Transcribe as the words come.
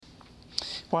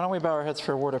Why don't we bow our heads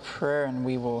for a word of prayer, and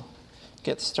we will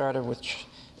get started with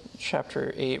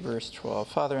chapter 8, verse 12.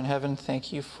 Father in heaven,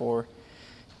 thank you for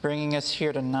bringing us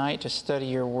here tonight to study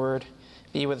your word.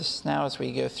 Be with us now as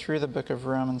we go through the book of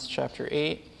Romans, chapter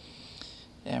 8.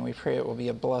 And we pray it will be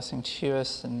a blessing to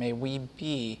us, and may we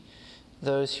be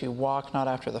those who walk not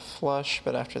after the flesh,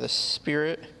 but after the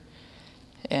Spirit.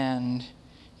 And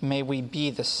may we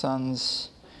be the sons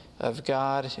of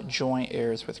God, joint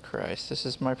heirs with Christ. This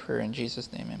is my prayer in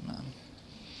Jesus' name, amen.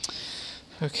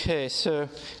 Okay, so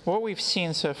what we've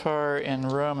seen so far in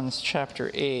Romans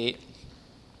chapter 8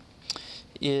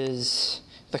 is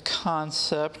the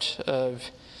concept of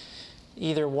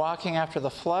either walking after the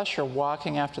flesh or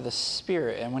walking after the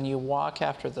Spirit. And when you walk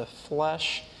after the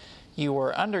flesh, you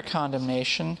are under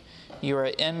condemnation. You are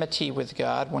at enmity with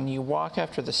God. When you walk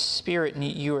after the Spirit,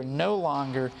 you are no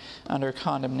longer under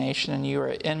condemnation, and you are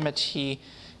at enmity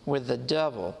with the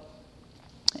devil.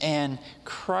 And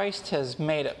Christ has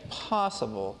made it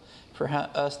possible for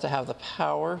us to have the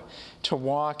power to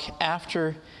walk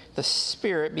after the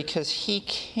Spirit, because he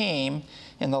came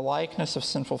in the likeness of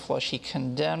sinful flesh. He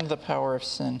condemned the power of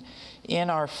sin in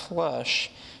our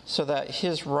flesh so that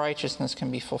his righteousness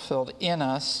can be fulfilled in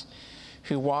us,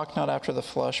 who walk not after the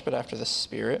flesh, but after the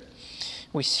Spirit.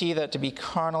 We see that to be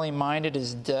carnally minded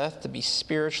is death, to be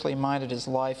spiritually minded is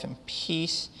life and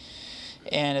peace.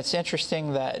 And it's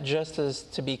interesting that just as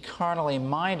to be carnally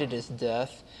minded is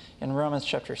death, in Romans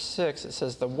chapter 6, it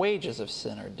says the wages of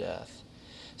sin are death.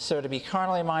 So to be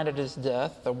carnally minded is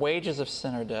death, the wages of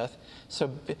sin are death. So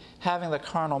having the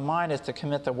carnal mind is to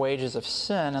commit the wages of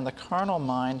sin, and the carnal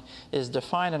mind is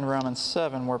defined in Romans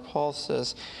 7, where Paul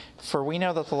says, "For we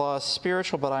know that the law is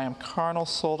spiritual, but I am carnal,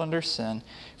 sold under sin.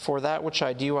 For that which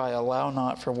I do I allow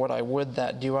not, for what I would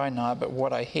that do I not, but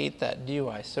what I hate that do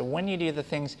I." So when you do the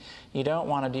things you don't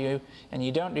want to do, and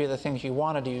you don't do the things you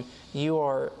want to do, you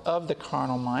are of the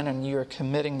carnal mind, and you are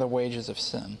committing the wages of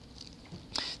sin.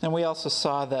 Then we also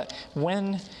saw that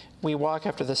when we walk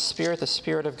after the Spirit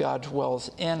of God dwells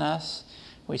in us.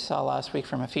 We saw last week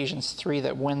from Ephesians 3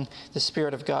 that when the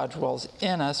Spirit of God dwells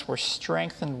in us, we're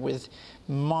strengthened with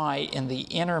might in the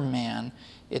inner man.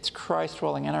 It's Christ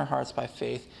dwelling in our hearts by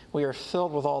faith. We are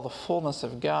filled with all the fullness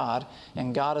of God,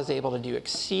 and God is able to do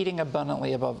exceeding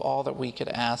abundantly above all that we could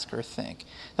ask or think.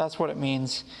 That's what it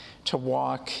means to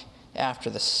walk after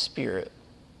the Spirit.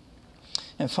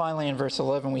 And finally, in verse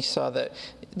 11, we saw that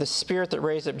the Spirit that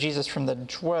raised up Jesus from the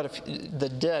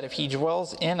dead, if he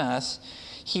dwells in us,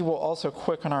 he will also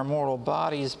quicken our mortal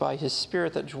bodies by his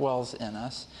Spirit that dwells in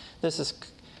us. This is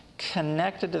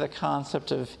connected to the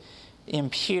concept of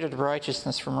imputed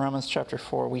righteousness from Romans chapter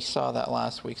 4. We saw that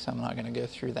last week, so I'm not going to go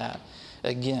through that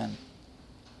again.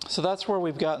 So that's where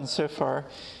we've gotten so far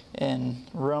in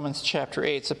Romans chapter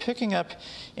 8. So picking up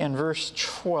in verse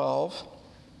 12,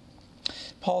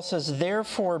 Paul says,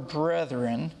 "Therefore,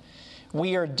 brethren,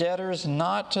 we are debtors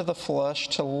not to the flesh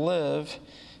to live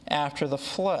after the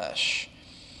flesh."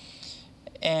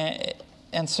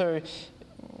 And so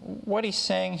what he's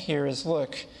saying here is,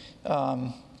 look,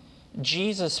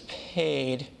 Jesus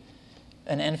paid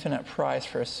an infinite price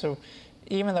for us. So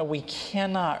even though we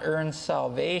cannot earn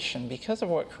salvation, because of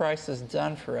what Christ has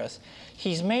done for us,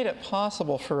 he's made it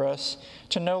possible for us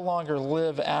to no longer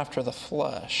live after the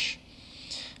flesh.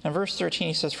 In verse 13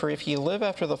 he says, "For if ye live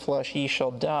after the flesh, ye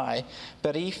shall die.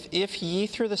 But if ye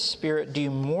through the Spirit do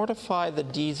mortify the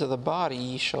deeds of the body,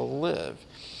 ye shall live."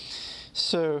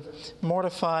 So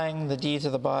mortifying the deeds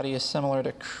of the body is similar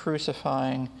to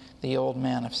crucifying the old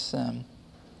man of sin.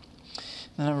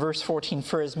 And in verse 14,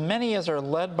 "For as many as are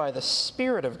led by the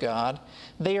Spirit of God,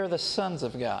 they are the sons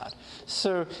of God."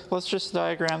 So let's just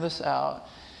diagram this out.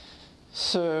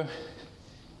 So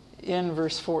in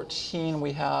verse 14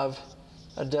 we have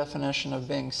a definition of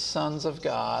being sons of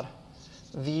God.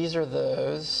 These are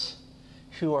those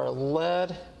who are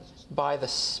led by the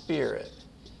Spirit.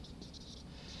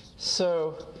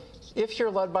 So if you're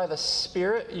led by the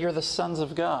Spirit, you're the sons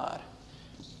of God.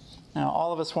 Now,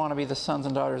 all of us want to be the sons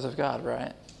and daughters of God,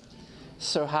 right?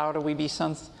 So how do we be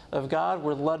sons of God?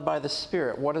 We're led by the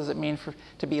Spirit. What does it mean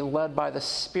to be led by the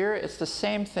Spirit? It's the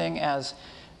same thing as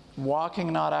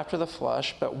walking not after the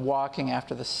flesh, but walking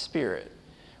after the Spirit.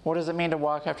 What does it mean to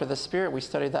walk after the Spirit? We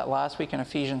studied that last week in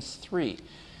Ephesians 3.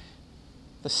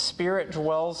 The Spirit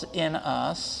dwells in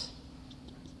us,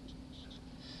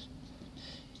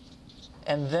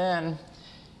 and then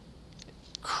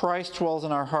Christ dwells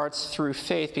in our hearts through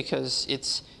faith because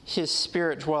it's his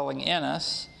Spirit dwelling in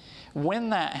us.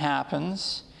 When that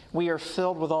happens, we are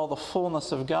filled with all the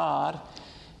fullness of God,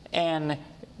 and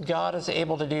God is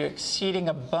able to do exceeding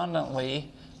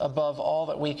abundantly above all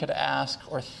that we could ask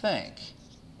or think.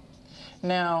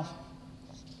 Now,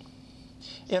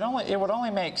 it would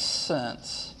only make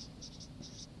sense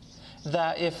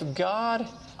that if God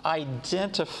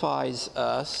identifies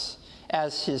us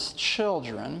as his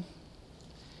children,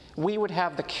 we would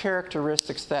have the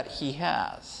characteristics that he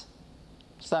has.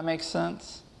 Does that make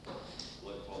sense?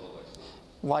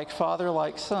 Like father,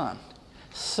 like son.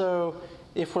 So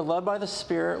if we're led by the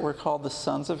Spirit, we're called the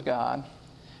sons of God.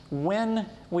 When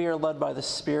we are led by the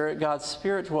Spirit, God's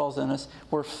Spirit dwells in us.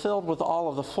 We're filled with all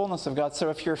of the fullness of God. So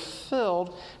if you're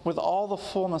filled with all the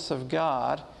fullness of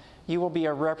God, you will be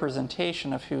a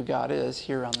representation of who God is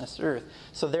here on this earth.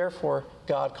 So therefore,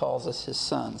 God calls us his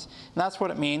sons. And that's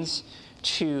what it means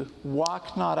to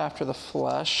walk not after the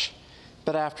flesh,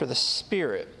 but after the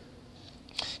Spirit.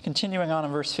 Continuing on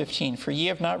in verse 15, for ye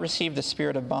have not received the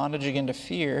spirit of bondage again to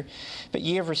fear, but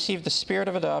ye have received the Spirit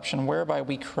of adoption, whereby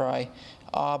we cry,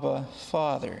 Abba,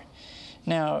 Father.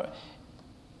 Now,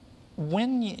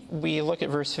 when we look at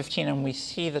verse 15 and we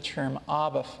see the term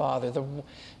Abba, Father,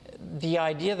 the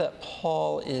idea that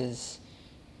Paul is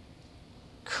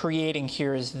creating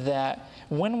here is that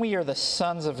when we are the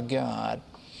sons of God,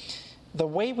 the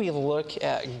way we look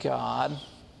at God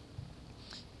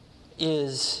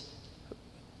is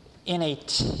in a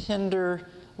tender,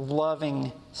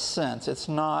 loving sense. It's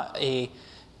not a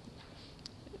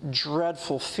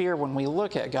dreadful fear when we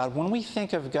look at God. When we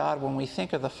think of God, when we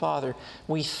think of the Father,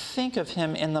 we think of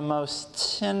him in the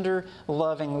most tender,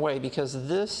 loving way, because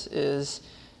this is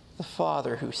the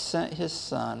Father who sent his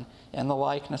Son in the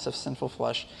likeness of sinful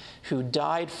flesh, who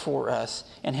died for us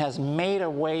and has made a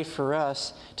way for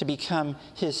us to become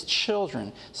his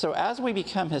children. So as we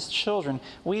become his children,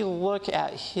 we look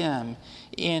at him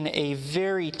in a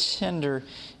very tender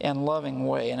and loving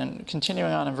way. And in,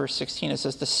 continuing on in verse 16, it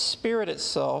says, the Spirit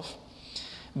itself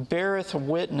beareth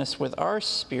witness with our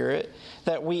spirit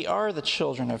that we are the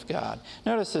children of God.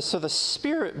 Notice this. So the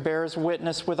Spirit bears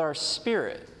witness with our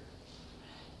spirit.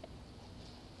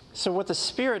 So what the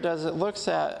Spirit does, it looks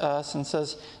at us and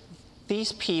says,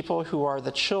 these people who are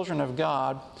the children of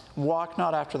God walk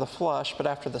not after the flesh, but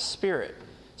after the Spirit.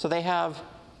 So they have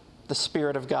the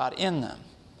Spirit of God in them.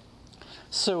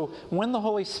 So when the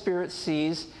Holy Spirit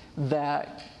sees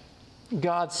that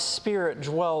God's Spirit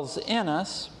dwells in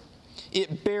us,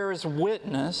 it bears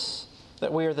witness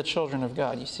that we are the children of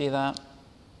God. You see that?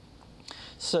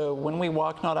 So when we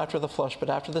walk not after the flesh, but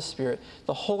after the Spirit,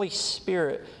 the Holy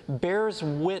Spirit bears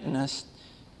witness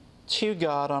to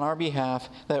God on our behalf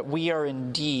that we are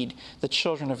indeed the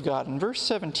children of God. And verse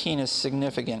 17 is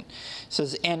significant. It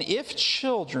says, and if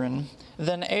children,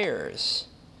 then heirs,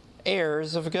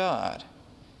 heirs of God,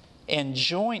 and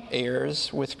joint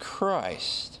heirs with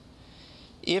Christ,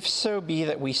 if so be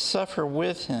that we suffer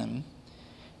with him,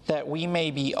 that we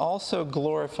may be also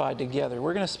glorified together.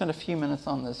 We're going to spend a few minutes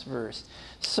on this verse.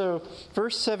 So,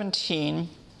 verse 17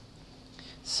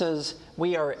 says,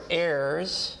 we are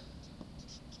heirs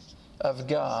of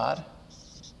God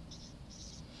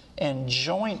and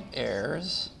joint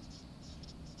heirs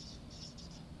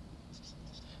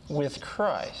with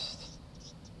Christ.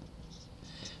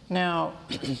 Now,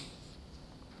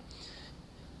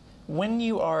 when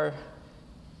you are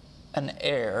an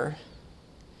heir,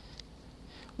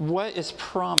 what is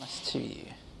promised to you?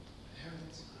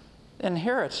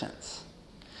 Inheritance.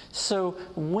 So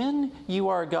when you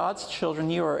are God's children,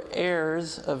 you are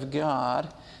heirs of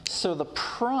God. So the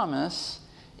promise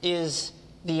is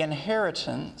the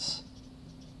inheritance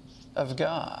of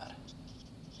God.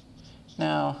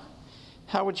 Now,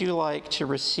 how would you like to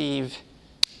receive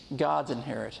God's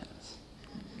inheritance?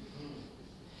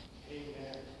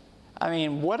 Amen. I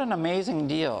mean, what an amazing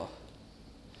deal.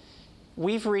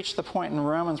 We've reached the point in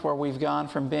Romans where we've gone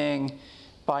from being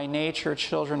by nature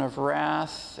children of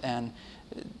wrath and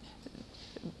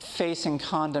facing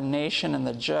condemnation and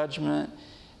the judgment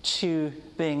to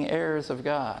being heirs of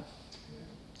God.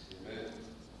 Amen.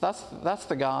 That's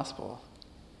the gospel.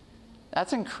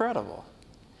 That's incredible.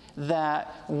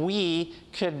 That we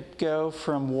could go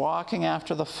from walking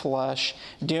after the flesh,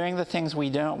 doing the things we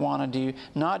don't want to do,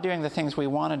 not doing the things we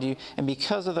want to do, and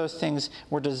because of those things,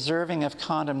 we're deserving of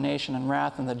condemnation and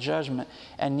wrath and the judgment.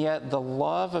 And yet the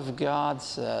love of God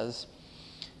says,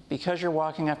 because you're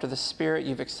walking after the Spirit,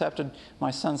 you've accepted my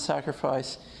Son's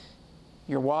sacrifice,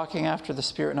 you're walking after the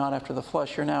Spirit, not after the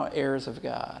flesh, you're now heirs of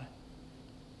God.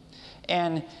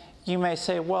 And you may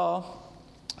say, well,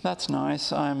 that's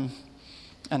nice, I'm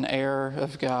an heir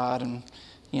of God, and,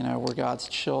 we're God's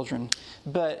children.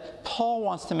 But Paul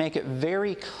wants to make it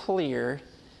very clear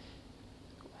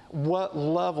what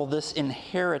level this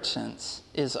inheritance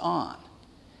is on.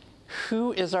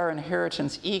 Who is our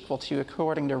inheritance equal to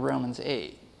according to Romans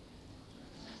 8?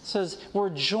 It says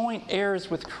we're joint heirs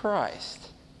with Christ.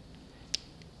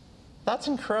 That's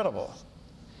incredible.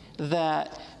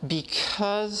 That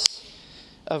because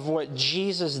of what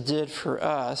Jesus did for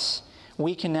us,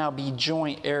 we can now be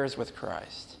joint heirs with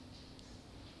Christ.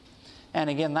 And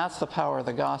again, that's the power of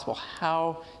the gospel.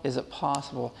 How is it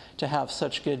possible to have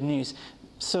such good news?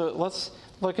 So let's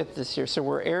look at this here. So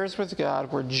we're heirs with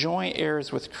God. We're joint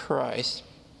heirs with Christ.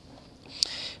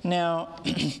 Now,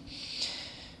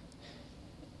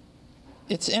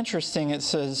 it's interesting. It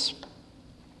says,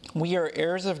 we are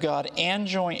heirs of God and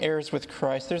joint heirs with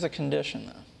Christ. There's a condition,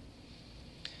 though.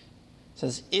 It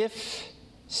says, if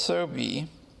so be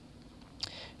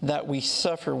that we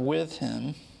suffer with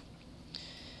him,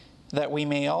 that we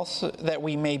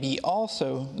may be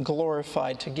also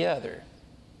glorified together.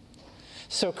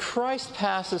 So Christ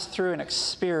passes through an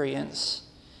experience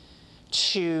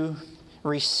to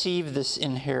receive this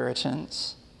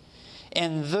inheritance,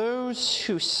 and those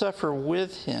who suffer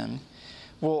with him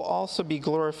will also be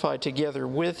glorified together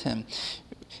with him.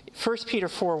 1 Peter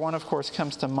 4:1, of course,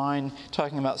 comes to mind,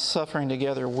 talking about suffering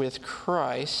together with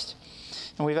Christ.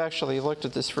 And we've actually looked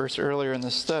at this verse earlier in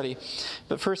the study.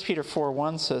 But 1 Peter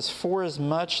 4:1 says,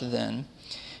 "Forasmuch then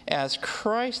as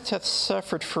Christ hath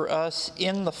suffered for us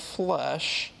in the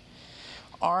flesh,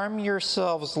 arm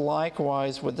yourselves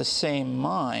likewise with the same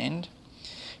mind,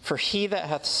 for he that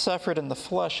hath suffered in the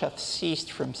flesh hath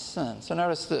ceased from sin." So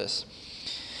notice this.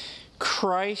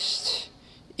 Christ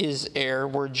is heir.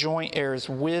 We're joint heirs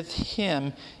with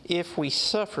him if we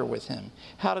suffer with him.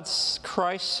 How did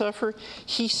Christ suffer?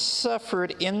 He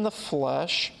suffered in the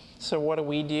flesh. So what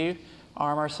do?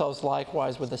 Arm ourselves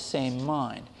likewise with the same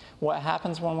mind. What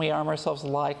happens when we arm ourselves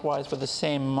likewise with the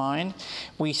same mind?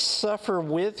 We suffer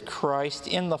with Christ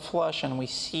in the flesh and we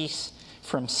cease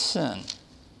from sin.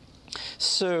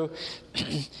 So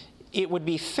it would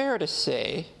be fair to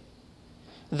say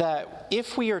that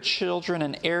if we are children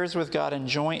and heirs with God and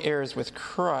joint heirs with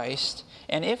Christ,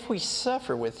 and if we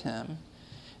suffer with him,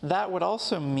 that would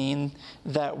also mean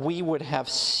that we would have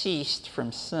ceased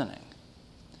from sinning.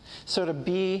 So to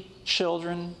be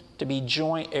children, to be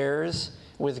joint heirs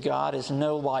with God is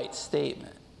no light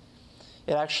statement.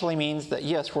 It actually means that,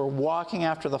 yes, we're walking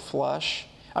after the flesh.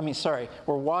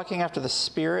 We're walking after the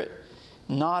Spirit,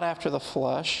 not after the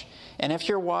flesh. And if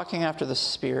you're walking after the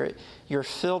Spirit, you're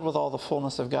filled with all the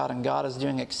fullness of God, and God is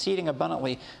doing exceeding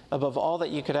abundantly above all that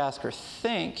you could ask or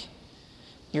think.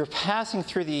 You're passing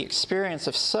through the experience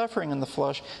of suffering in the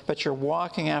flesh, but you're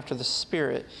walking after the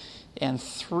Spirit, and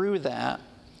through that,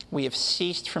 we have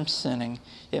ceased from sinning.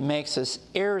 It makes us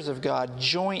heirs of God,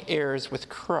 joint heirs with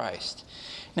Christ.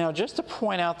 Now, just to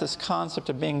point out this concept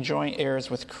of being joint heirs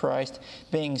with Christ,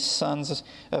 being sons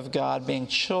of God, being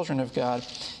children of God,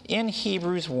 in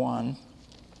Hebrews 1,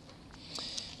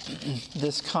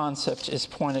 this concept is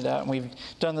pointed out, and we've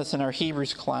done this in our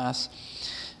Hebrews class.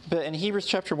 But in Hebrews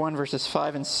chapter 1, verses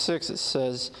 5 and 6, it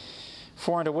says,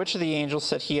 "For unto which of the angels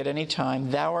said he at any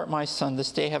time, Thou art my son,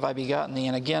 this day have I begotten thee,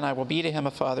 and again I will be to him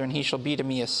a father, and he shall be to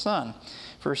me a son."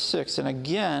 Verse 6, "And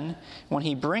again, when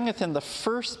he bringeth in the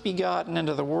first begotten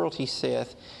into the world, he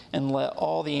saith, And let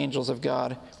all the angels of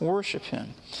God worship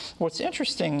him." What's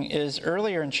interesting is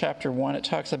earlier in chapter 1, it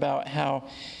talks about how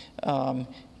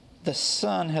the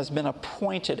Son has been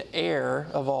appointed heir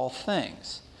of all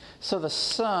things. So the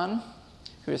Son,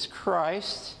 who is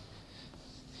Christ,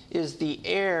 is the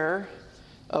heir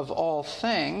of all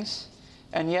things,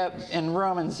 and yet in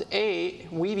Romans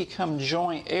 8, we become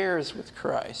joint heirs with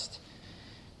Christ.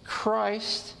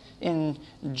 Christ, in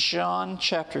John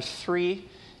chapter 3,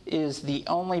 is the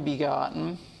only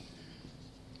begotten,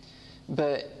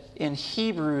 but in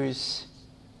Hebrews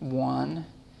 1,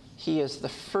 he is the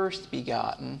first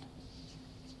begotten.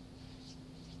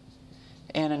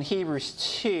 And in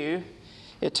Hebrews 2,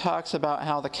 it talks about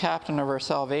how the captain of our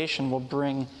salvation will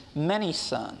bring many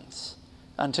sons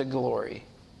unto glory.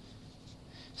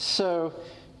 So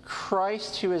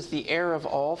Christ, who is the heir of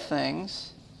all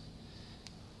things,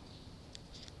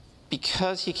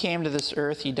 because he came to this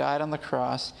earth, he died on the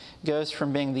cross, goes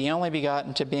from being the only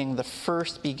begotten to being the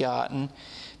first begotten.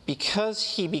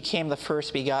 Because he became the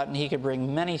first begotten, he could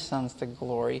bring many sons to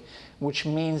glory, which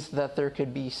means that there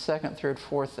could be second, third,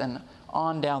 fourth, and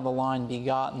on down the line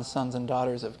begotten sons and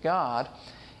daughters of God.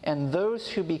 And those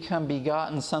who become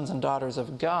begotten sons and daughters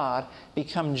of God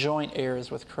become joint heirs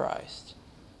with Christ.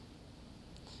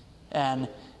 And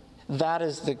that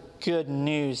is the good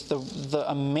news, the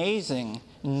amazing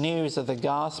news of the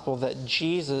gospel, that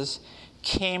Jesus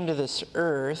came to this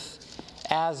earth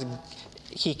as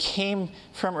he came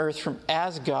from earth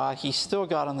as God. He's still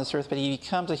God on this earth, but he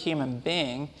becomes a human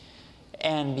being.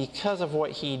 And because of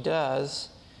what he does,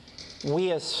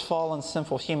 we as fallen,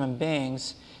 sinful human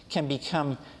beings can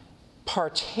become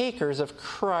partakers of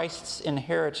Christ's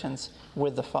inheritance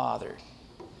with the Father.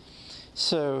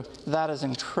 So that is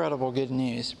incredible good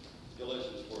news.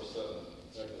 Galatians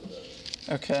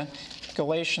 4:7. Okay.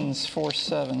 Galatians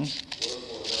 4:7.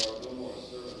 Wherefore thou art no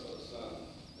more a servant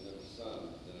of the Son, and of the Son,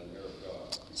 then an heir of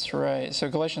God. That's right. So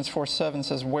Galatians 4:7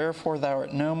 says, wherefore thou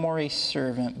art no more a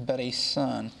servant, but a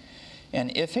son.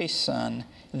 And if a son,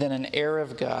 then an heir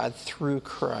of God through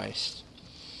Christ.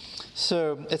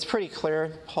 So it's pretty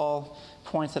clear. Paul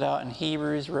points it out in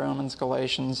Hebrews, Romans,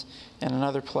 Galatians, and in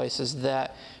other places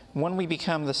that when we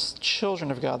become the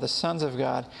children of God, the sons of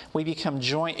God, we become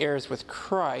joint heirs with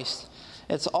Christ.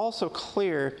 It's also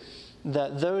clear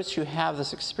that those who have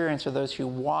this experience are those who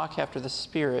walk after the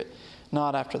Spirit,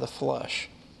 not after the flesh.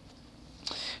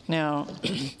 Now,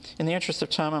 in the interest of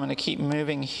time, I'm going to keep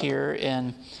moving here,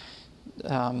 and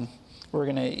we're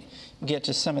going to get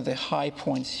to some of the high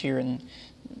points here, and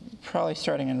probably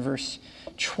starting in verse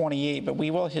 28, but we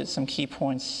will hit some key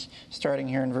points starting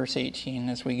here in verse 18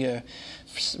 as we go.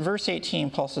 Verse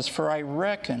 18, Paul says, for I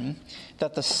reckon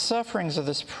that the sufferings of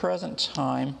this present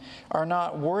time are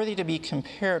not worthy to be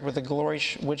compared with the glory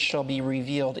which shall be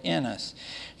revealed in us.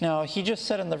 Now, he just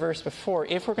said in the verse before,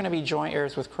 if we're going to be joint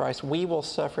heirs with Christ, we will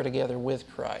suffer together with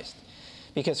Christ.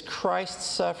 Because Christ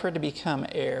suffered to become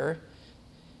heir,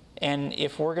 and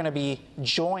if we're going to be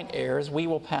joint heirs, we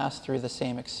will pass through the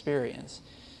same experience.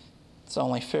 It's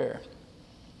only fair.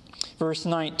 Verse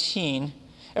 19,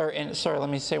 let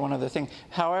me say one other thing.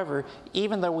 However,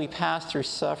 even though we pass through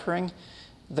suffering,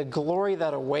 the glory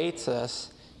that awaits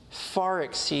us far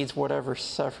exceeds whatever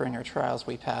suffering or trials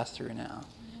we pass through now.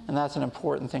 And that's an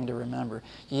important thing to remember.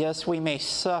 Yes, we may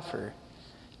suffer,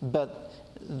 but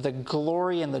the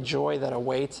glory and the joy that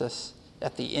awaits us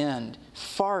at the end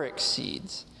far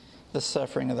exceeds the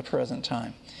suffering of the present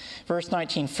time. Verse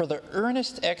 19, for the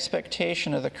earnest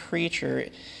expectation of the creature,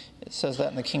 it says that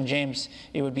in the King James,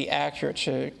 it would be accurate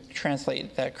to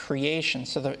translate that creation.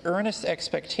 So the earnest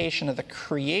expectation of the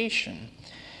creation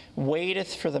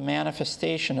waiteth for the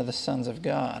manifestation of the sons of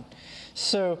God.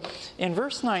 So in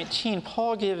verse 19,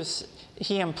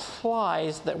 he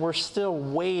implies that we're still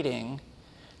waiting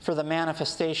for the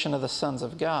manifestation of the sons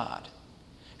of God.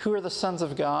 Who are the sons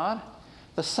of God?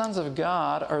 The sons of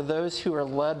God are those who are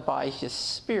led by His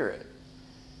Spirit.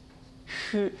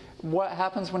 What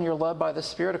happens when you're led by the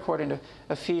Spirit? According to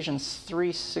Ephesians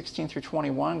 3:16 through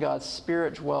 21, God's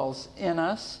Spirit dwells in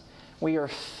us. We are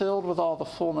filled with all the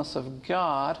fullness of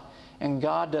God, and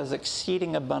God does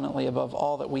exceeding abundantly above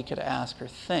all that we could ask or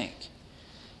think.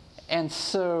 And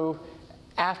so,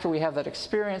 after we have that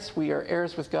experience, we are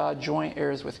heirs with God, joint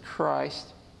heirs with Christ.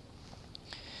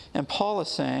 And Paul is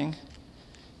saying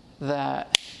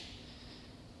that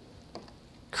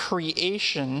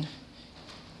creation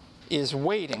is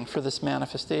waiting for this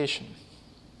manifestation.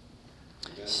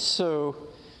 So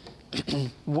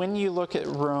when you look at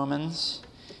Romans,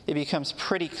 it becomes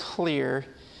pretty clear.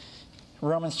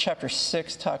 Romans chapter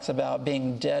 6 talks about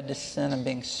being dead to sin and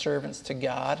being servants to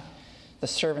God. The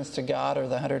servants to God are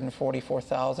the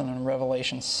 144,000 in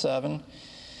Revelation 7.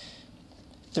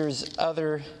 There's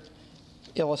other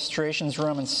illustrations.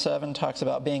 Romans 7 talks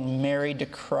about being married to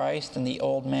Christ and the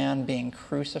old man being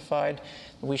crucified.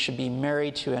 We should be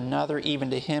married to another, even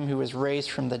to him who was raised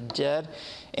from the dead.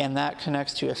 And that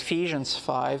connects to Ephesians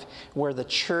 5, where the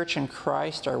church and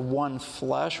Christ are one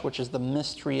flesh, which is the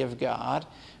mystery of God,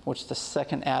 which the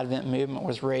Second Advent movement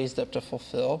was raised up to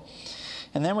fulfill.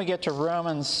 And then we get to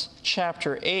Romans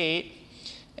chapter 8,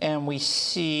 and we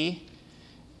see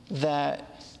that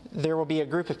there will be a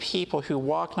group of people who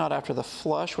walk not after the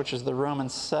flesh, which is the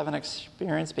Romans 7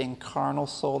 experience, being carnal,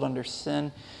 sold under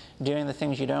sin, doing the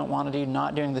things you don't want to do,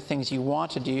 not doing the things you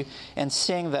want to do, and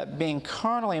seeing that being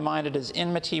carnally minded is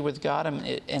enmity with God and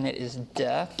it is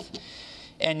death.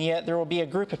 And yet there will be a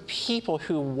group of people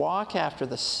who walk after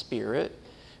the Spirit,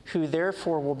 who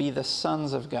therefore will be the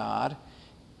sons of God,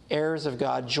 heirs of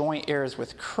God, joint heirs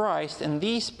with Christ, and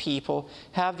these people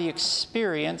have the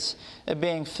experience of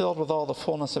being filled with all the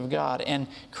fullness of God, and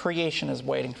creation is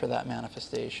waiting for that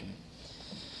manifestation.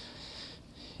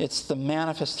 It's the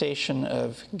manifestation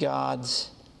of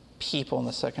God's people in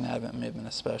the Second Advent movement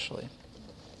especially.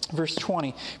 Verse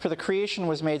 20, for the creation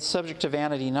was made subject to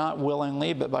vanity, not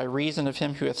willingly, but by reason of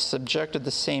him who hath subjected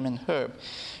the same in hope.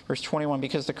 Verse 21,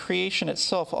 because the creation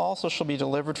itself also shall be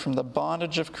delivered from the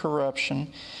bondage of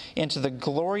corruption into the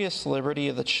glorious liberty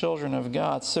of the children of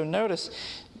God. So notice,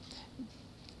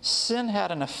 sin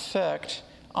had an effect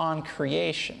on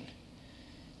creation.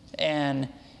 And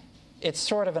it's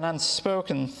sort of an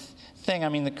unspoken thing. I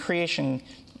mean, the creation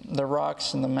the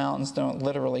rocks and the mountains don't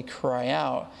literally cry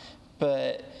out,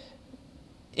 but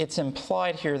it's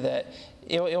implied here that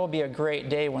it will be a great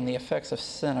day when the effects of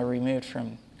sin are removed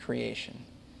from creation.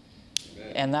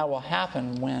 Amen. And that will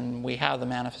happen when we have the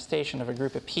manifestation of a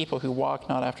group of people who walk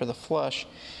not after the flesh,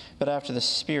 but after the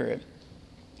Spirit.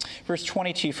 Verse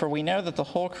 22, for we know that the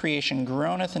whole creation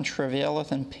groaneth and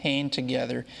travaileth in pain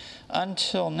together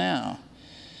until now.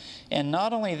 And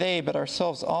not only they, but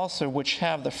ourselves also, which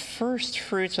have the first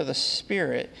fruits of the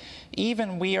Spirit,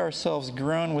 even we ourselves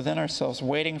groan within ourselves,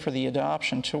 waiting for the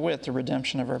adoption, to wit, the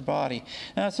redemption of our body.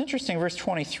 Now it's interesting, verse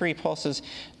 23, Paul says,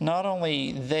 not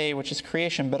only they, which is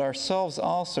creation, but ourselves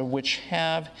also, which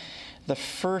have the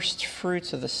first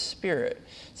fruits of the Spirit.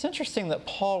 It's interesting that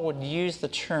Paul would use the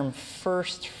term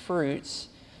first fruits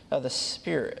of the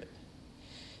Spirit.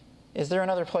 Is there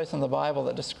another place in the Bible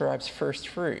that describes first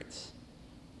fruits?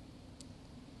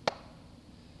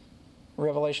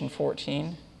 Revelation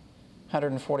 14,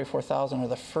 144,000 are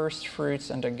the first fruits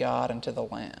unto God and to the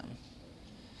Lamb.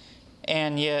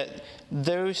 And yet,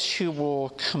 those who will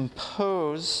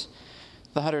compose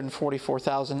the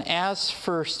 144,000 as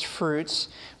first fruits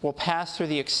will pass through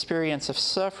the experience of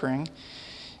suffering,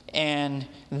 and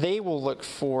they will look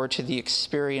forward to the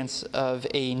experience of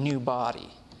a new body.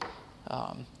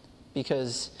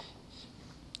 Because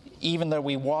even though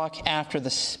we walk after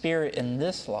the Spirit in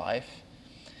this life,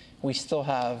 we still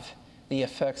have the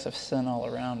effects of sin all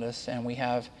around us, and we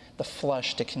have the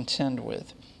flesh to contend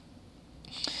with.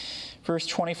 Verse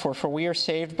 24, for we are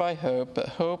saved by hope, but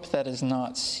hope that is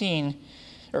seen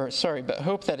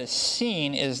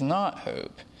is not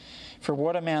hope. For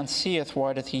what a man seeth,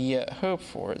 why doth he yet hope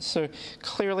for it? So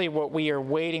clearly what we are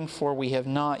waiting for, we have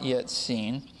not yet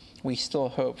seen. We still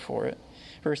hope for it.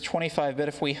 Verse 25, but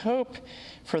if we hope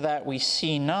for that we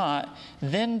see not,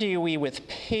 then do we with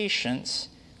patience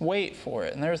wait for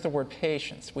it. And there's the word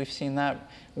patience. We've seen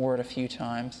that word a few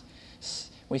times.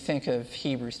 We think of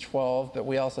Hebrews 12, but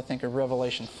we also think of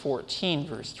Revelation 14,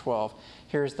 verse 12.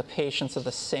 Here's the patience of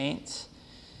the saints.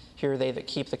 Here are they that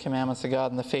keep the commandments of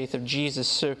God and the faith of Jesus.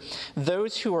 So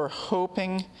those who are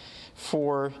hoping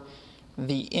for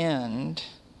the end,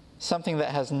 something that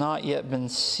has not yet been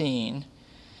seen,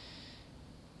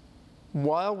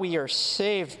 while we are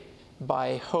saved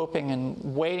by hoping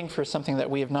and waiting for something that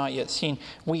we have not yet seen,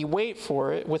 we wait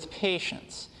for it with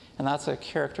patience. And that's a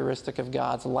characteristic of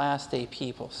God's last day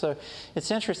people. So it's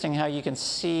interesting how you can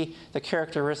see the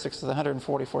characteristics of the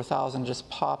 144,000 just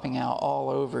popping out all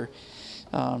over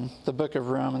the book of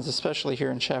Romans, especially here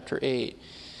in chapter 8.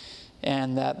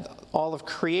 And that all of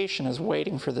creation is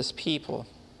waiting for this people.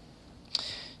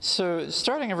 So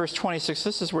starting in verse 26,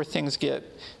 this is where things get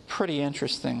pretty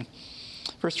interesting.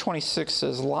 Verse 26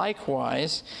 says,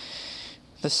 likewise,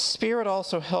 the Spirit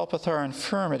also helpeth our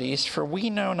infirmities, for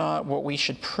we know not what we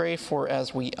should pray for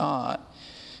as we ought.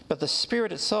 But the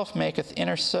Spirit itself maketh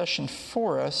intercession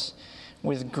for us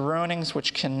with groanings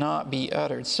which cannot be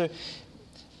uttered. So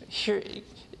here,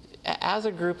 as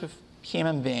a group of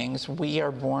human beings, we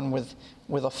are born with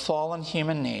a fallen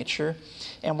human nature,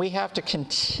 and we have to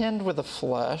contend with the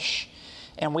flesh,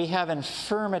 and we have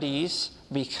infirmities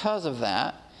because of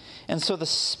that. And so the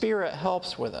Spirit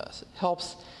helps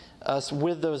us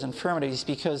with those infirmities,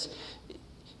 because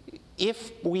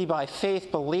if we by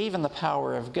faith believe in the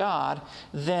power of God,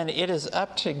 then it is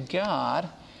up to God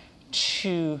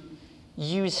to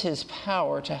use His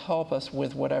power to help us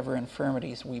with whatever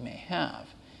infirmities we may have.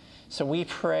 So we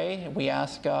pray, we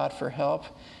ask God for help.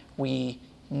 We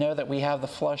know that we have the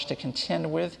flesh to contend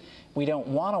with. We don't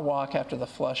want to walk after the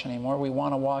flesh anymore. We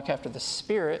want to walk after the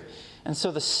Spirit. And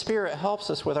so the Spirit helps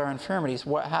us with our infirmities.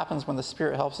 What happens when the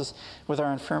Spirit helps us with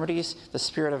our infirmities? The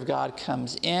Spirit of God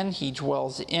comes in. He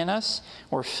dwells in us.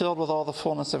 We're filled with all the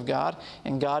fullness of God.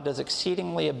 And God does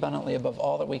exceedingly abundantly above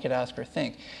all that we could ask or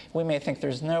think. We may think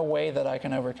there's no way that I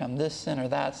can overcome this sin or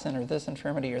this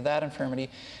infirmity or that infirmity.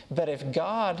 But if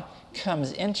God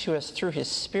comes into us through His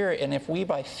Spirit, and if we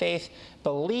by faith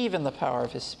believe in the power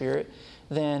of His Spirit,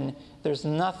 then there's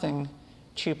nothing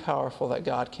too powerful that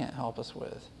God can't help us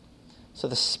with. So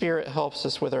the Spirit helps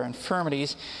us with our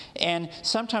infirmities. And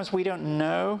sometimes we don't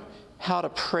know how to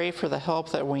pray for the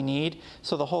help that we need,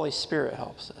 so the Holy Spirit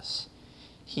helps us.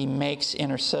 He makes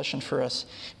intercession for us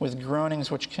with groanings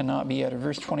which cannot be uttered.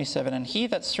 Verse 27, and He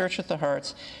that searcheth the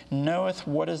hearts knoweth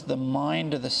what is the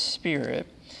mind of the Spirit,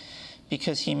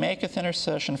 because He maketh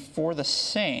intercession for the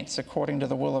saints according to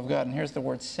the will of God. And here's the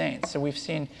word saints. So we've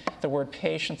seen the word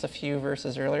patience a few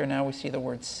verses earlier. Now we see the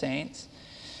word saints.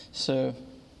 So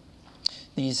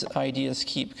these ideas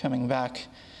keep coming back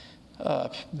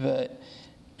up. But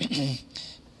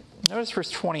notice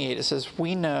verse 28. It says,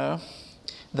 we know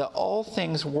that all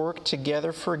things work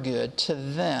together for good to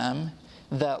them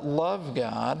that love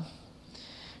God,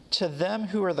 to them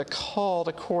who are the called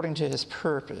according to his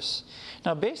purpose.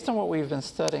 Now, based on what we've been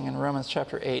studying in Romans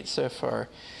chapter 8 so far,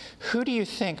 who do you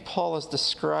think Paul is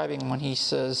describing when he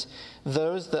says,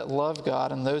 those that love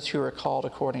God and those who are called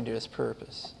according to his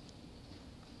purpose?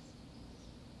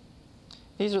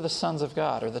 These are the sons of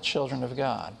God, or the children of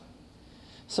God.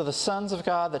 So the sons of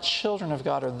God, the children of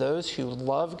God, are those who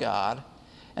love God,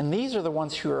 and these are the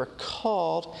ones who are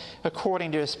called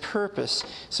according to his purpose.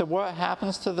 So what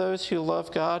happens to those who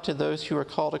love God, to those who are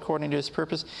called according to his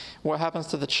purpose? What happens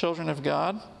to the children of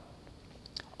God?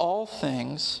 All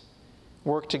things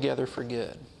work together for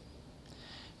good.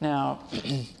 Now,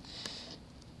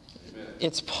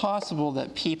 it's possible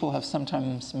that people have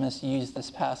sometimes misused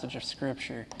this passage of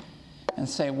Scripture and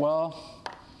say, well,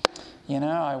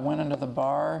 I went into the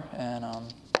bar and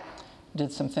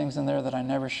did some things in there that I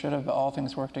never should have, but all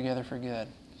things work together for good.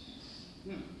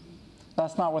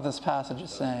 That's not what this passage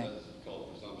is saying. That's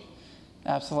called presumption.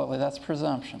 Absolutely, that's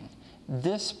presumption.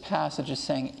 This passage is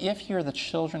saying, if you're the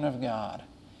children of God,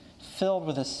 filled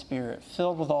with His Spirit,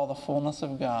 filled with all the fullness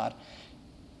of God,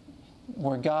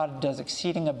 where God does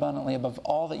exceeding abundantly above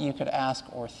all that you could ask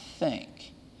or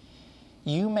think,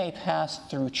 you may pass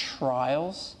through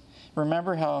trials.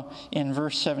 Remember how in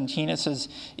verse 17 it says,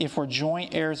 if we're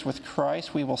joint heirs with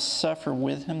Christ, we will suffer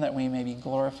with Him that we may be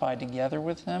glorified together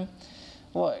with Him.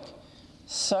 Look,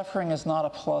 suffering is not a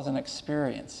pleasant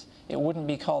experience. It wouldn't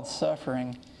be called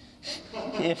suffering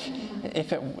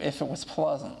if it was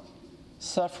pleasant.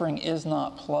 Suffering is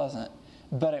not pleasant,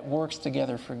 but it works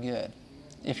together for good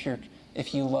if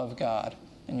you love God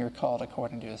and you're called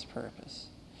according to His purpose.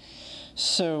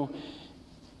 So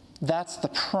that's the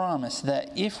promise,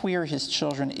 that if we are His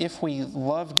children, if we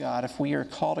love God, if we are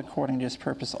called according to His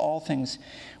purpose, all things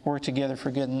work together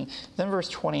for good. And then verse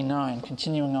 29,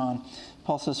 continuing on,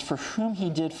 Paul says, for whom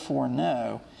He did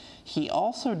foreknow, He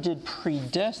also did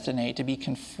predestinate to be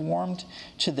conformed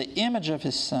to the image of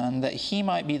His Son, that He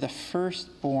might be the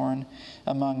firstborn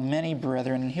among many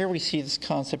brethren. And here we see this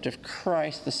concept of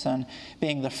Christ, the Son,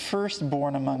 being the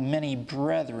firstborn among many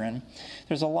brethren.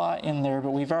 There's a lot in there,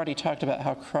 but we've already talked about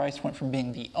how Christ went from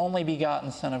being the only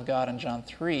begotten Son of God in John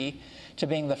 3 to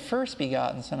being the first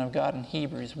begotten Son of God in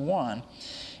Hebrews 1.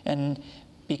 And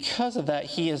because of that,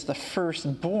 He is the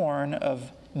firstborn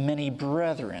of many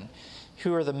brethren.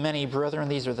 Who are the many brethren?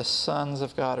 These are the sons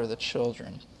of God, or the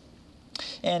children.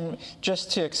 And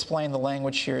just to explain the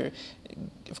language here,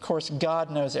 of course, God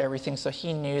knows everything, so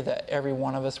He knew that every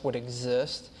one of us would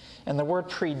exist. And the word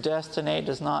predestinate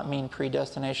does not mean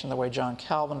predestination the way John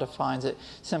Calvin defines it. It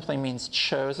simply means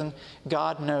chosen.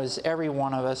 God knows every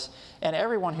one of us, and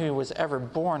everyone who was ever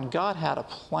born, God had a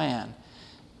plan.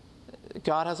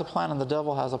 God has a plan and the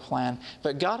devil has a plan,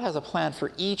 but God has a plan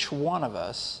for each one of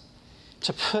us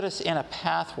to put us in a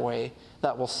pathway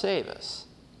that will save us.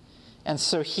 And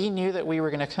so He knew that we were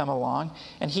going to come along,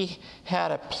 and He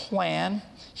had a plan,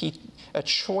 a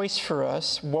choice for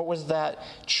us. What was that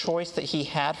choice that He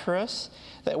had for us?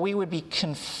 That we would be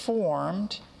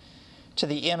conformed to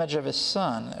the image of His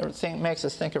Son. It makes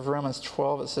us think of Romans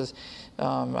 12. It says,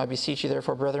 I beseech you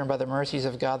therefore, brethren, by the mercies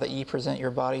of God, that ye present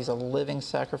your bodies a living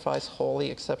sacrifice,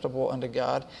 holy, acceptable unto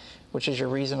God, which is your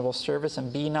reasonable service,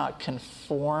 and be not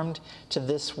conformed to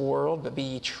this world, but be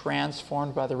ye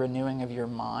transformed by the renewing of your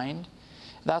mind.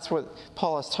 That's what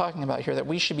Paul is talking about here, that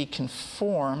we should be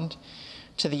conformed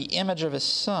to the image of His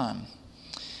Son.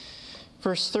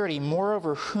 Verse 30,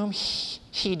 moreover, whom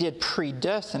he did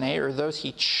predestinate, or those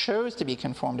He chose to be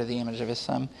conformed to the image of His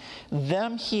Son,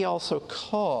 them He also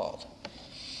called.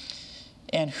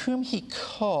 And whom He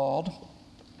called,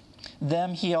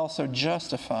 them He also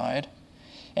justified.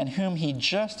 And whom He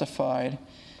justified,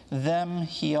 them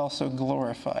He also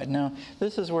glorified. Now,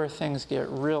 this is where things get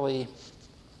really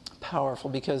powerful,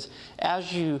 because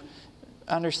as you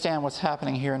understand what's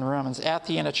happening here in Romans, at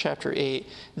the end of chapter 8,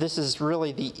 this is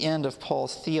really the end of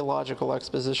Paul's theological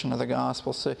exposition of the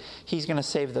gospel. So he's going to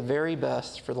save the very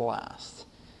best for the last.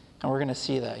 And we're going to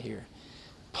see that here.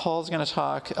 Paul's going to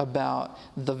talk about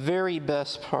the very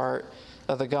best part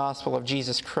of the gospel of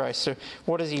Jesus Christ. So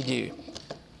what does he do?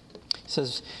 It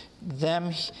says,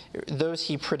 those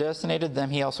He predestinated, them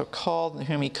He also called, and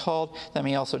whom He called, them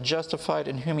He also justified,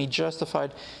 and whom He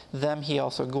justified, them He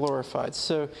also glorified.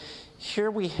 So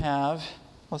here we have,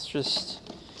 let's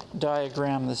just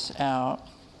diagram this out.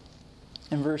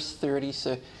 In verse 30,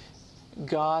 so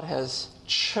God has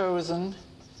chosen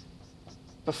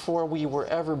before we were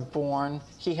ever born.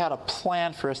 He had a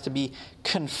plan for us to be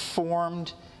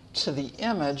conformed to the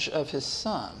image of His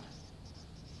Son.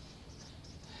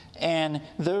 And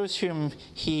those whom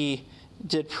he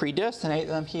did predestinate,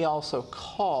 them he also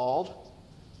called.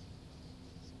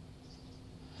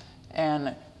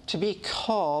 And to be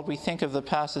called, we think of the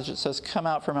passage that says, "Come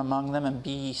out from among them and be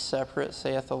ye separate,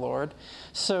 saith the Lord."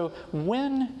 So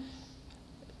when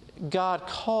God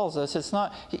calls us, it's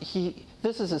not,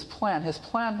 this is his plan. His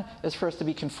plan is for us to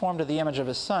be conformed to the image of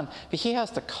his Son. But he has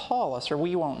to call us or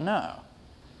we won't know.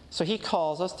 So he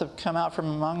calls us to come out from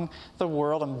among the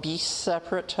world and be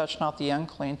separate, touch not the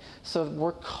unclean. So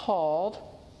we're called.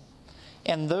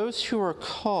 And those who are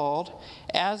called,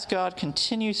 as God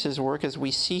continues his work, as we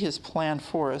see his plan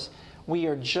for us, we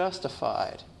are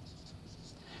justified.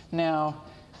 Now,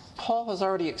 Paul has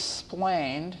already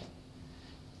explained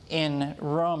in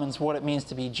Romans what it means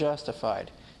to be justified.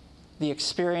 The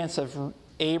experience of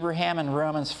Abraham in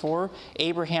Romans 4,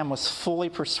 Abraham was fully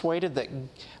persuaded that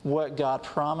what God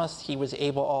promised he was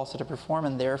able also to perform,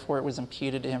 and therefore it was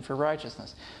imputed to him for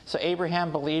righteousness. So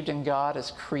Abraham believed in God as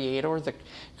creator, the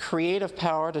creative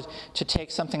power to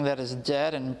take something that is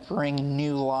dead and bring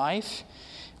new life.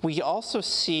 We also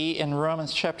see in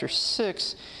Romans chapter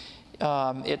 6,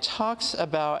 it talks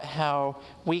about how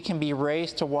we can be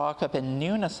raised to walk up in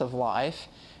newness of life.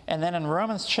 And then in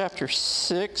Romans chapter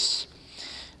 6,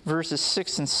 verses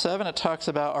 6 and 7, it talks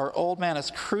about our old man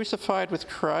is crucified with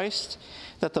Christ,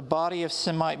 that the body of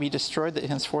sin might be destroyed, that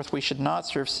henceforth we should not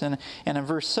serve sin. And in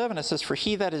verse 7 it says, "For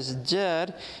he that is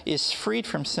dead is freed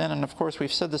from sin." And of course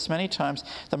we've said this many times,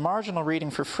 the marginal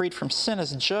reading for freed from sin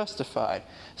is justified.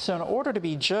 So in order to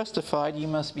be justified, you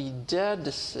must be dead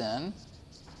to sin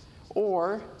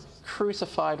or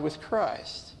crucified with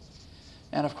Christ.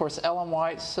 And of course Ellen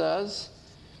White says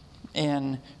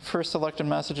in First Selected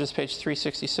Messages, page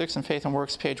 366, and Faith and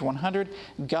Works, page 100,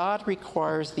 God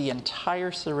requires the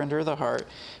entire surrender of the heart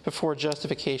before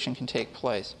justification can take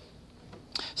place.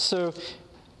 So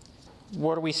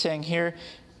what are we saying here?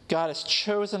 God has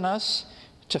chosen us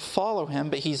to follow him,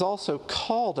 but he's also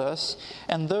called us,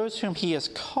 and those whom he has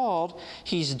called,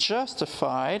 he's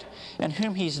justified, and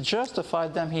whom he's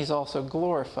justified, them he's also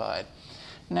glorified.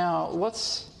 Now,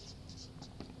 let's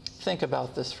think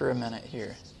about this for a minute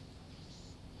here.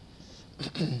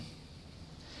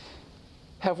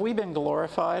 Have we been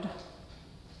glorified?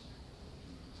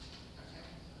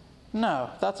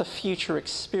 No, that's a future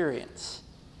experience.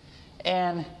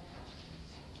 And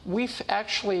we've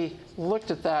actually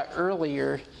looked at that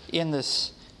earlier in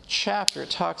this chapter. It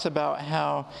talks about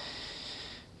how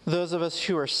those of us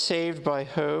who are saved by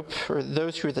hope, or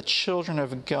those who are the children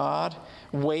of God,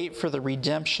 wait for the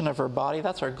redemption of our body.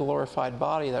 That's our glorified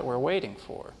body that we're waiting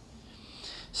for.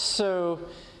 So,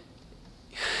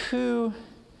 who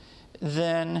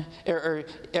then, or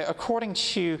according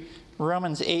to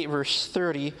Romans 8, verse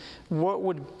 30, what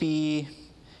would be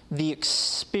the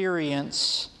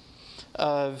experience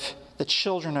of the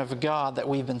children of God that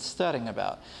we've been studying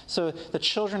about? So the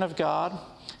children of God,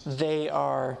 they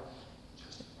are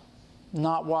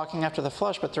not walking after the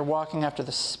flesh, but they're walking after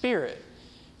the Spirit.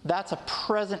 That's a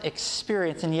present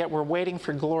experience, and yet we're waiting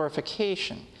for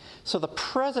glorification. So the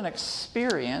present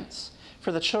experience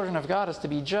for the children of God is to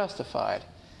be justified.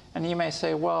 And you may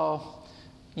say, well,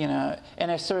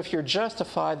 and if you're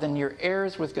justified, then you're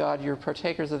heirs with God, you're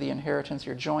partakers of the inheritance,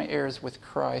 you're joint heirs with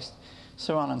Christ,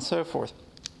 so on and so forth.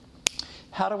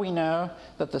 How do we know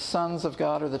that the sons of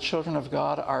God or the children of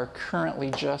God are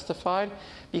currently justified?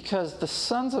 Because the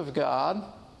sons of God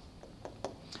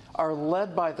are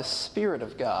led by the Spirit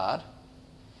of God.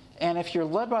 And if you're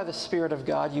led by the Spirit of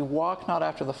God, you walk not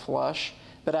after the flesh,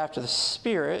 but after the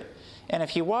Spirit. And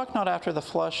if you walk not after the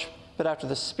flesh, but after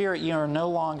the Spirit, you are no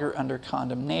longer under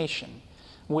condemnation.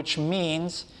 Which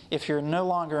means, if you're no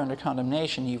longer under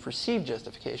condemnation, you've received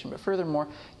justification. But furthermore,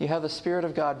 you have the Spirit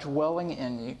of God dwelling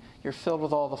in you. You're filled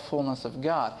with all the fullness of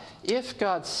God. If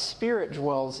God's Spirit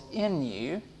dwells in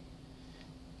you,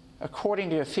 according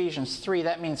to Ephesians 3,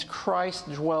 that means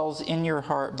Christ dwells in your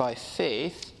heart by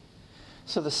faith.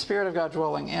 So the Spirit of God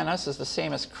dwelling in us is the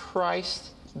same as Christ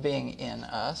being in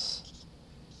us.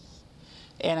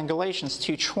 And in Galatians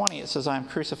 2:20 it says, I am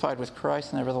crucified with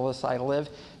Christ, nevertheless I live,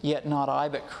 yet not I,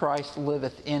 but Christ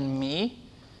liveth in me.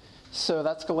 So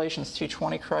that's Galatians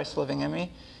 2:20, Christ living in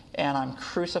me. And I'm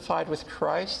crucified with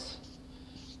Christ.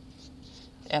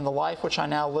 And the life which I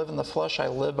now live in the flesh, I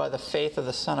live by the faith of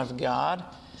the Son of God.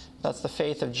 That's the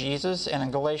faith of Jesus. And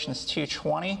in Galatians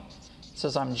 2:20 it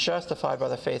says, I'm justified by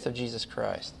the faith of Jesus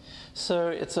Christ. So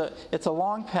it's a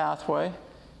long pathway,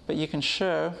 but you can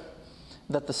show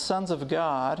that the sons of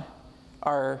God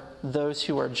are those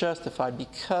who are justified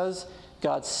because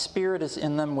God's Spirit is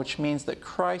in them, which means that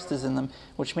Christ is in them,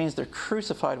 which means they're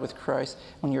crucified with Christ.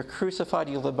 When you're crucified,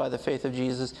 you live by the faith of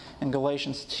Jesus. In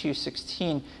Galatians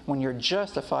 2:16, when you're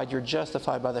justified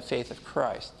by the faith of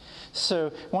Christ.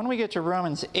 So when we get to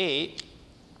Romans 8,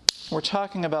 we're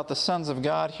talking about the sons of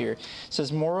God here. It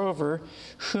says, moreover,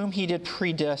 whom he did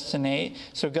predestinate.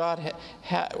 So God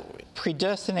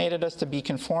predestinated us to be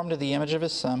conformed to the image of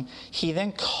his Son. He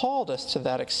then called us to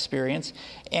that experience.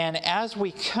 And as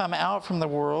we come out from the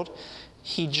world,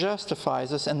 he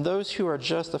justifies us. And those who are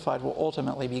justified will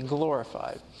ultimately be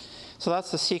glorified. So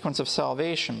that's the sequence of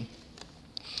salvation.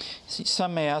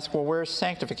 Some may ask, well, where's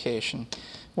sanctification?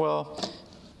 Well,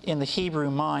 in the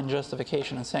Hebrew mind,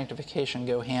 justification and sanctification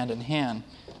go hand in hand.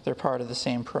 They're part of the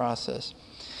same process.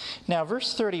 Now,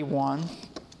 verse 31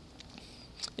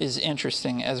 is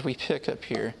interesting as we pick up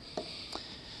here.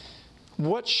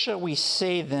 What shall we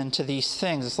say then to these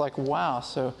things? It's like, wow,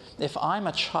 so if I'm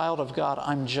a child of God,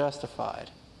 I'm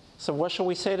justified. So what shall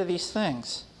we say to these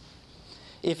things?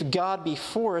 If God be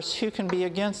for us, who can be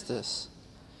against us?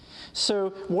 So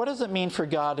what does it mean for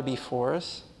God to be for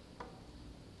us?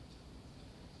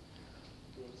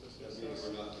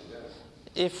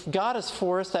 If God is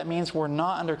for us, that means we're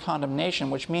not under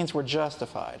condemnation, which means we're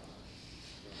justified.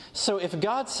 So if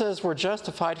God says we're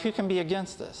justified, who can be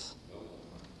against us?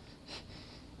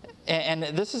 And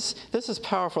this is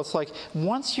powerful. It's like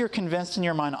once you're convinced in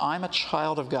your mind, I'm a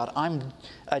child of God, I'm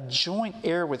a joint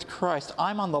heir with Christ,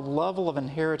 I'm on the level of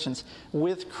inheritance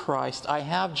with Christ, I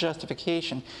have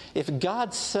justification. If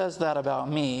God says that about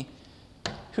me,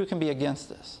 who can be against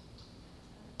this?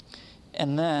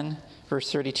 And then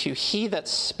verse 32, he that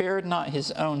spared not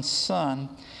his own Son,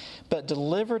 but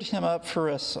delivered him up for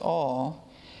us all,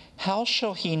 how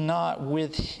shall he not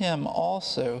with him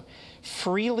also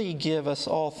freely give us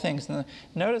all things? Now,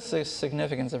 notice the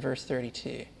significance of verse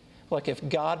 32. Like, if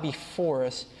God be for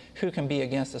us, who can be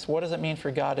against us? What does it mean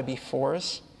for God to be for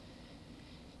us?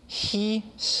 He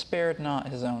spared not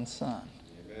his own Son.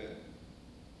 Amen.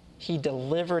 He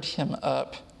delivered him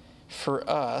up for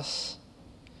us.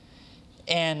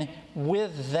 And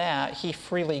with that, he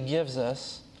freely gives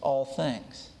us all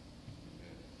things.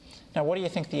 Now, what do you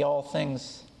think the all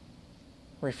things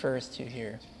refers to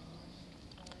here?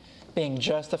 Being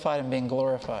justified and being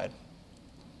glorified.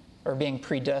 Or being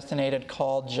predestinated,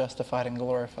 called, justified, and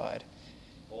glorified.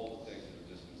 All the things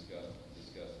that are just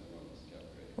discussed in Romans chapter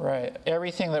 8. Right.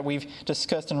 Everything that we've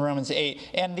discussed in Romans 8.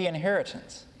 And the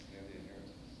inheritance.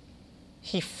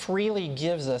 He freely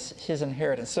gives us his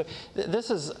inheritance. So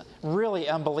this is really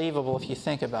unbelievable if you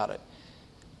think about it.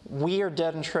 We are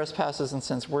dead in trespasses and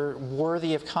sins. We're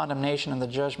worthy of condemnation and the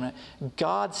judgment.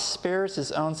 God spares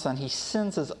his own Son. He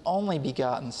sends his only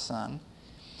begotten Son.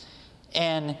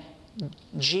 And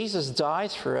Jesus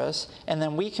dies for us, and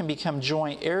then we can become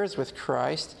joint heirs with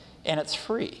Christ, and it's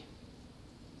free.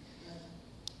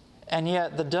 And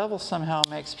yet the devil somehow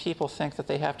makes people think that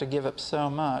they have to give up so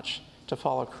much to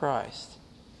follow Christ.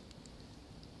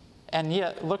 And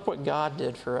yet, look what God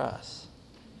did for us.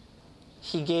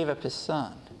 He gave up his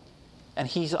Son. And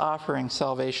he's offering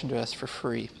salvation to us for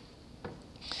free.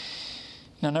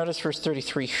 Now notice verse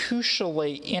 33. Who shall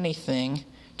lay anything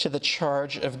to the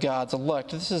charge of God's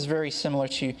elect? This is very similar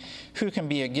to who can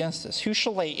be against us. Who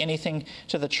shall lay anything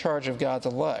to the charge of God's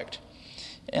elect?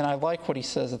 And I like what he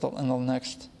says in the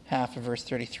next half of verse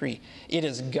 33. It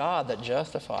is God that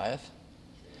justifieth.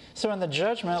 So in the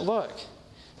judgment, look,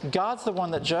 God's the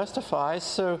one that justifies,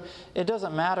 so it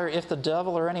doesn't matter if the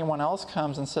devil or anyone else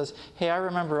comes and says, hey, I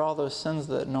remember all those sins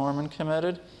that Norman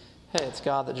committed. Hey, it's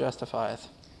God that justifieth.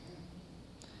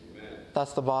 Amen.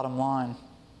 That's the bottom line.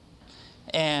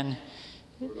 And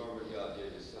for Norman, God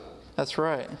gave his Son. That's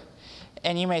right.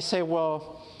 And you may say,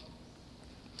 well,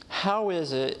 how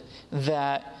is it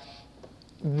that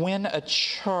when a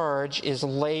charge is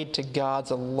laid to God's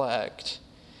elect,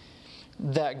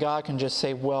 that God can just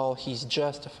say, well, he's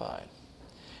justified?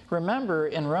 Remember,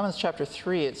 in Romans chapter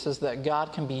 3, it says that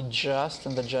God can be just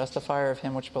and the justifier of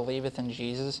him which believeth in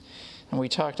Jesus. And we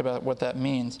talked about what that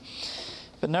means.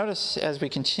 But notice as we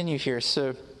continue here,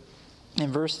 so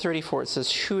in verse 34, it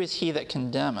says, who is he that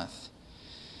condemneth?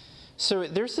 So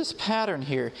there's this pattern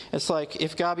here. It's like,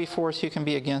 if God be for us, who can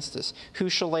be against us? Who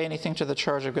shall lay anything to the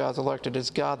charge of God's elect? It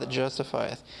is God that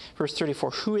justifieth. Verse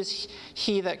 34, who is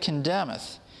he that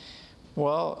condemneth?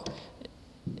 Well,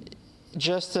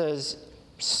 just as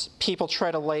people try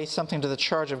to lay something to the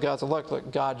charge of God's elect,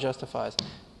 look, God justifies.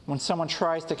 When someone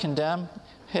tries to condemn,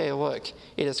 hey, look,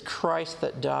 it is Christ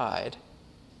that died.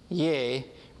 Yea,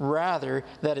 rather,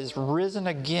 that is risen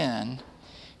again,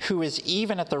 who is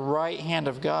even at the right hand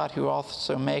of God, who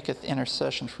also maketh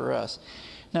intercession for us.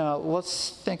 Now, let's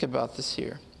think about this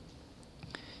here.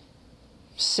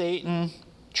 Satan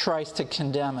tries to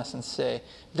condemn us and say,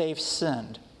 they've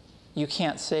sinned. You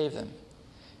can't save them.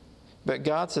 But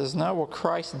God says, no, well,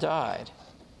 Christ died.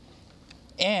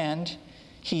 And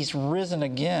he's risen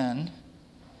again.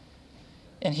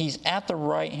 And he's at the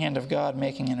right hand of God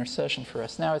making intercession for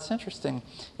us. Now, it's interesting.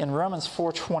 In Romans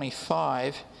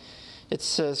 4:25, it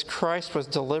says, Christ was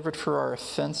delivered for our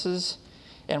offenses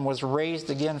and was raised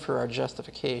again for our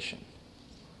justification.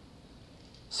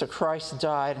 So Christ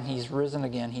died and he's risen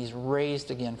again. He's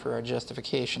raised again for our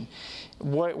justification.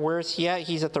 Where is he at?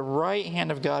 He's at the right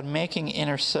hand of God making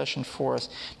intercession for us.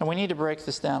 Now we need to break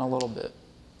this down a little bit.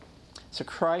 So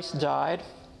Christ died.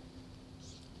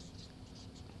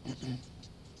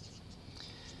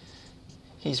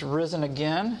 He's risen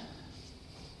again.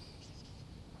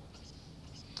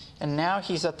 And now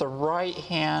he's at the right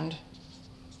hand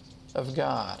of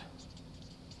God.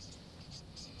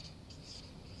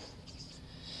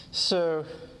 So,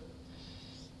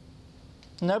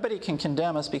 nobody can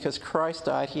condemn us because Christ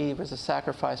died. He was a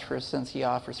sacrifice for his sins. He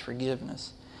offers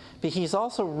forgiveness. But he's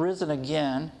also risen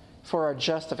again for our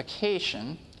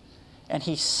justification. And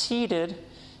he's seated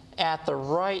at the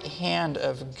right hand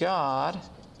of God,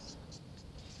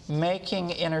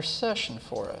 making intercession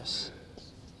for us.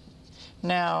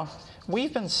 Now,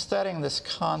 we've been studying this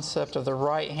concept of the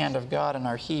right hand of God in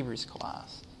our Hebrews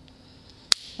class.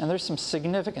 And there's some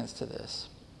significance to this.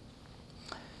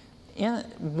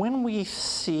 When we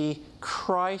see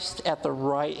Christ at the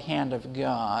right hand of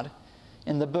God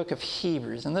in the book of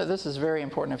Hebrews, and this is very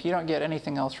important. If you don't get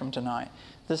anything else from tonight,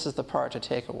 this is the part to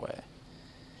take away.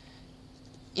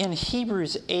 In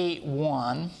Hebrews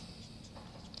 8:1,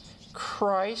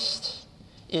 Christ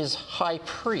is high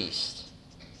priest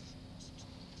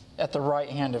at the right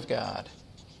hand of God.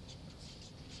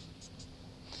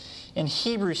 In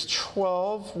Hebrews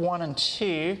 12:1 and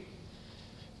 2,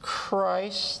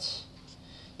 Christ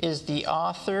is the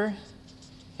author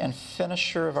and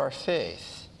finisher of our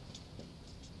faith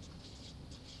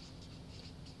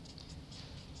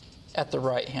at the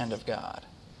right hand of God.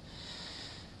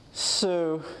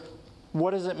 So,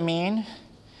 what does it mean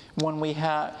when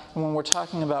we're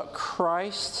talking about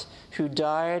Christ who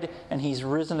died and he's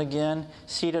risen again,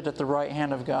 seated at the right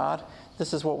hand of God?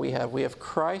 This is what we have. We have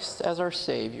Christ as our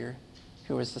Savior,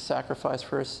 who is the sacrifice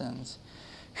for our sins,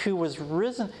 who has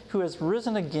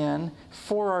risen again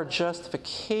for our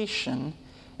justification,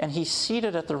 and he's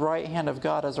seated at the right hand of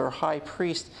God as our high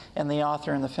priest and the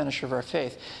author and the finisher of our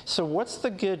faith. So what's the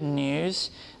good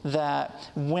news?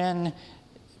 That when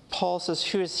Paul says,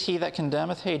 who is he that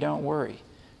condemneth? Hey, don't worry.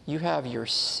 You have your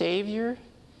Savior,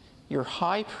 your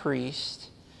high priest,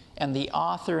 and the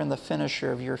author and the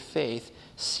finisher of your faith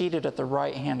seated at the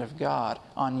right hand of God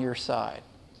on your side.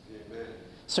 Amen.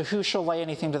 So who shall lay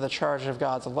anything to the charge of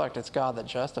God's elect? It's God that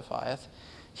justifieth.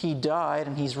 He died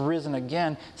and he's risen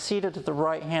again, seated at the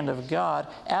right hand of God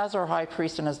as our high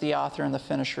priest and as the author and the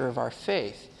finisher of our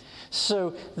faith.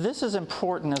 So this is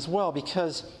important as well,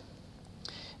 because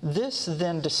this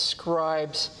then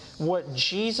describes what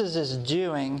Jesus is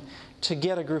doing to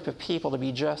get a group of people to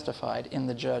be justified in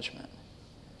the judgment.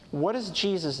 What is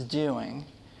Jesus doing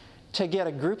to get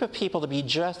a group of people to be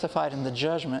justified in the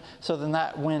judgment, so then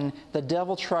that when the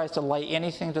devil tries to lay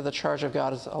anything to the charge of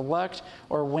God's elect,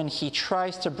 or when he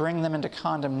tries to bring them into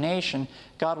condemnation,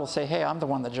 God will say, hey, I'm the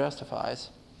one that justifies.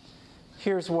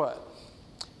 Here's what.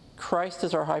 Christ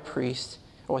is our high priest.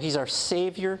 Well, he's our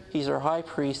Savior, he's our high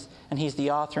priest, and he's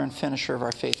the author and finisher of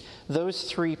our faith. Those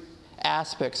three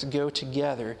aspects go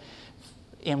together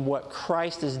in what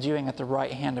Christ is doing at the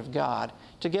right hand of God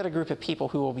to get a group of people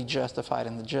who will be justified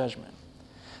in the judgment.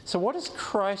 So what does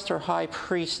Christ, our high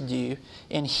priest, do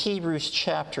in Hebrews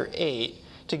chapter 8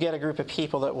 to get a group of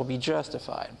people that will be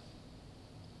justified?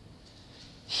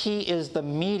 He is the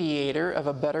mediator of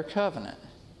a better covenant.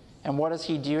 And what does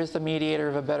he do as the mediator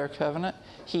of a better covenant?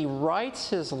 He writes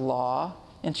his law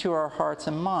into our hearts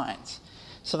and minds.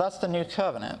 So that's the new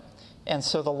covenant. And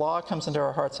so the law comes into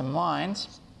our hearts and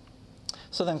minds.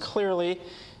 So then clearly,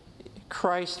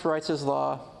 Christ writes his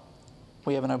law.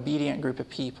 We have an obedient group of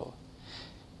people.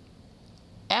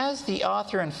 As the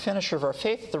author and finisher of our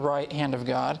faith at the right hand of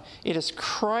God, it is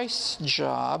Christ's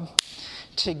job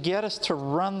to get us to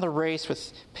run the race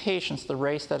with patience, the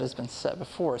race that has been set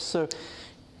before us. So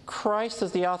Christ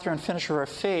is the author and finisher of our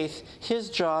faith. His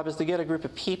job is to get a group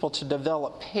of people to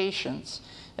develop patience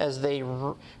as they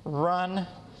run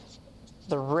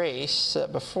the race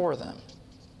set before them.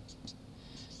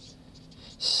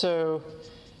 So,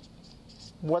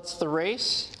 what's the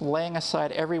race? Laying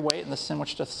aside every weight and the sin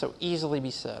which doth so easily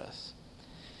beset us.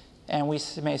 And we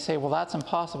may say, well, that's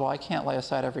impossible. I can't lay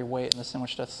aside every weight and the sin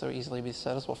which doth so easily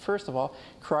beset us. Well, first of all,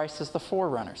 Christ is the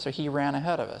forerunner, so he ran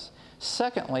ahead of us.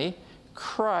 Secondly,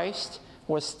 Christ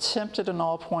was tempted in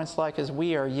all points like as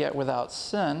we are, yet without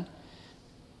sin,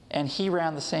 and he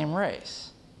ran the same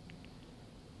race.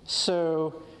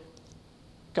 So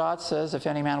God says, if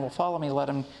any man will follow me, let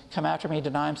him come after me,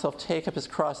 deny himself, take up his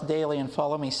cross daily and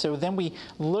follow me. So then we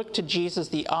look to Jesus,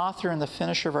 the author and the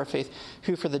finisher of our faith,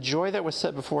 who for the joy that was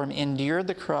set before him endured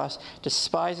the cross,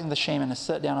 despising the shame, and is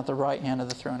set down at the right hand of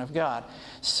the throne of God.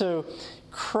 So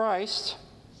Christ,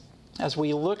 as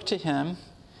we look to him,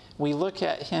 we look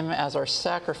at him as our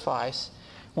sacrifice.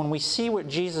 When we see what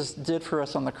Jesus did for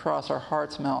us on the cross, our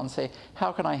hearts melt and say,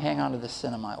 how can I hang on to this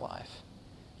sin in my life?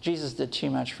 Jesus did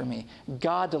too much for me.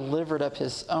 God delivered up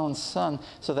his own Son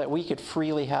so that we could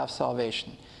freely have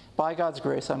salvation. By God's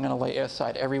grace, I'm going to lay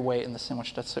aside every weight and the sin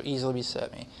which doth so easily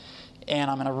beset me.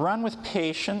 And I'm going to run with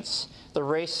patience the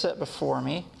race set before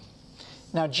me.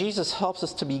 Now, Jesus helps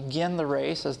us to begin the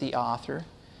race as the author,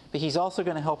 but he's also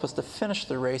going to help us to finish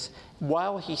the race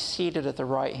while he's seated at the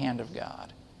right hand of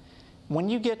God. When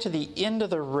you get to the end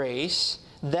of the race,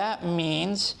 that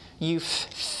means you've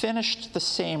finished the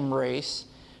same race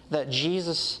that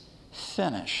Jesus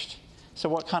finished. So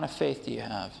what kind of faith do you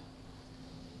have?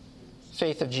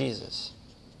 Faith of Jesus.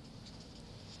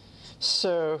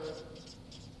 So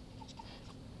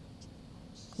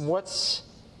what's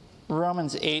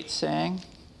Romans 8 saying?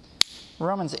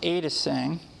 Romans 8 is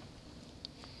saying,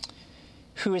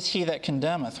 who is he that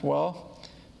condemneth? Well,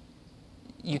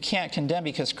 you can't condemn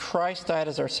because Christ died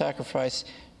as our sacrifice.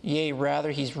 Yea,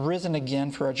 rather, he's risen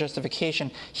again for our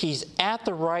justification. He's at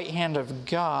the right hand of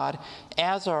God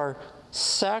as our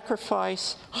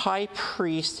sacrifice, high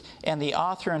priest, and the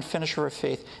author and finisher of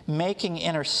faith, making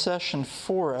intercession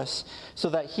for us so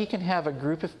that he can have a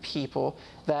group of people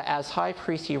that as high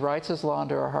priest, he writes his law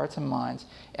into our hearts and minds.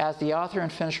 As the author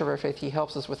and finisher of our faith, he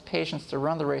helps us with patience to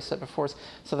run the race set before us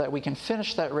so that we can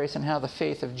finish that race and have the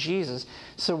faith of Jesus.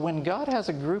 So when God has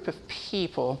a group of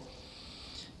people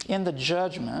in the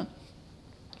judgment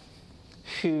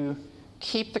who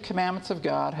keep the commandments of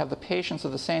God, have the patience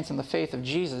of the saints and the faith of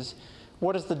Jesus,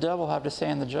 what does the devil have to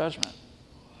say in the judgment?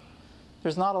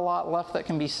 There's not a lot left that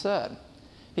can be said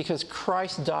because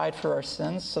Christ died for our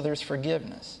sins, so there's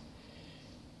forgiveness.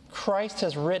 Christ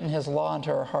has written his law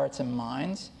into our hearts and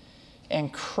minds,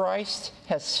 and Christ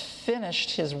has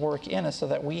finished his work in us so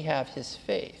that we have his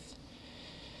faith.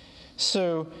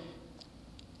 So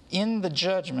in the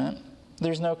judgment,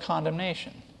 there's no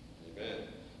condemnation. Amen.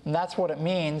 And that's what it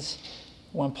means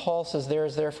when Paul says, there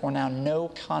is therefore now no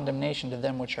condemnation to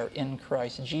them which are in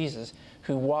Christ Jesus,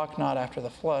 who walk not after the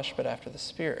flesh, but after the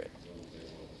Spirit.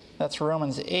 That's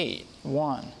Romans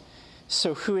 8:1.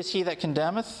 So who is he that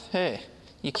condemneth? Hey,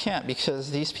 you can't,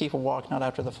 because these people walk not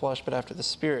after the flesh, but after the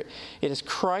Spirit. It is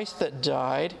Christ that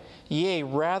died, yea,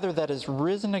 rather that is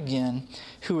risen again,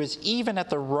 who is even at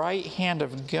the right hand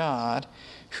of God,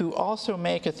 who also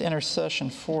maketh intercession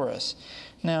for us.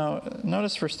 Now,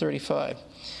 notice verse 35.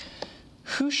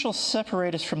 Who shall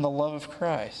separate us from the love of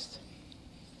Christ?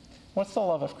 What's the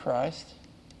love of Christ?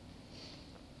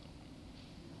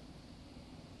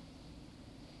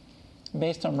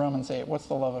 Based on Romans 8, what's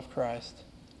the love of Christ?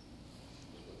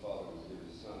 The Father will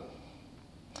give his Son.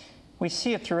 We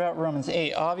see it throughout Romans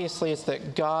 8. Obviously, it's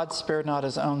that God spared not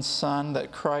his own Son,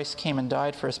 that Christ came and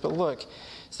died for us. But look,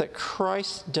 it's that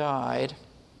Christ died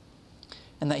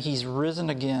and that he's risen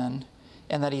again,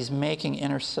 and that he's making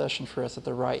intercession for us at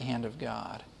the right hand of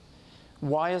God.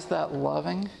 Why is that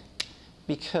loving?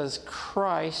 Because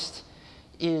Christ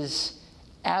is,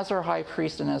 as our high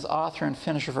priest and as author and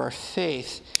finisher of our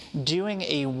faith, doing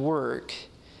a work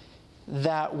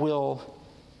that will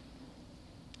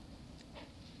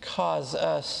cause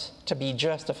us to be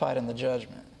justified in the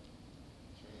judgment.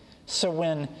 So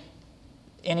when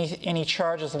any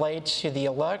charge is laid to the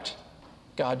elect,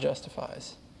 God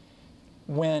justifies.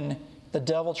 When the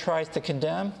devil tries to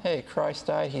condemn, hey, Christ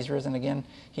died, he's risen again,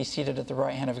 he's seated at the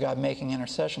right hand of God making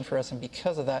intercession for us, and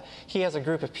because of that, he has a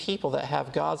group of people that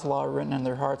have God's law written in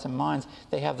their hearts and minds.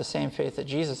 They have the same faith that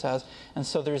Jesus has, and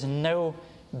so there's no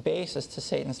basis to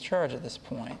Satan's charge at this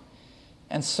point.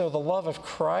 And so the love of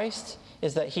Christ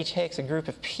is that he takes a group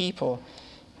of people,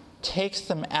 takes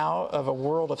them out of a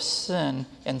world of sin,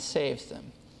 and saves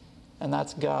them. And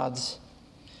that's God's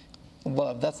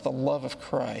love. That's the love of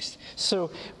Christ.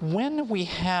 So when we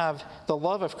have the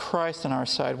love of Christ on our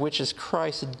side, which is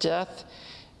Christ's death,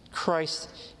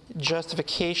 Christ's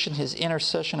justification, his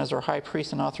intercession as our high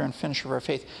priest and author and finisher of our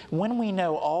faith, when we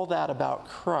know all that about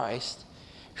Christ,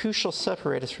 who shall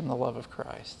separate us from the love of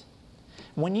Christ?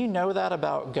 When you know that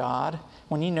about God,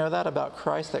 when you know that about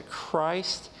Christ, that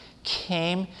Christ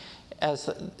came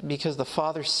because the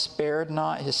Father spared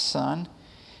not his Son,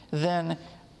 then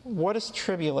what is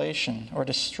tribulation or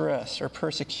distress or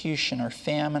persecution or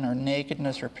famine or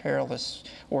nakedness or perilous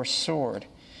or sword?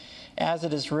 As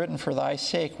it is written, for thy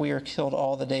sake we are killed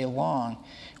all the day long.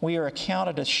 We are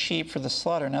accounted as sheep for the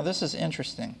slaughter. Now this is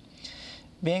interesting.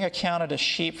 Being accounted as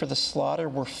sheep for the slaughter,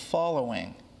 we're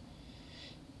following.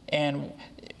 And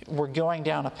we're going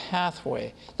down a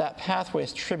pathway. That pathway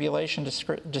is tribulation,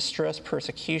 distress,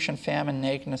 persecution, famine,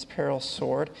 nakedness, peril,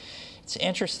 sword. It's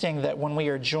interesting that when we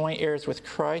are joint heirs with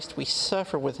Christ, we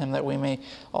suffer with him that we may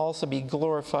also be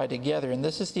glorified together. And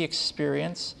this is the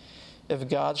experience of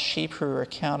God's sheep who are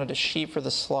accounted as sheep for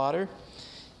the slaughter.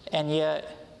 And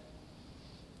yet,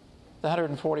 the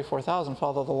 144,000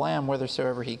 follow the Lamb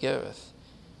whithersoever he goeth.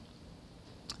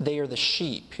 They are the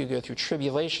sheep who go through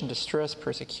tribulation, distress,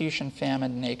 persecution,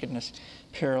 famine, nakedness,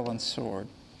 peril, and sword.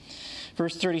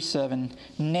 Verse 37,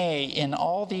 nay, in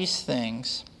all these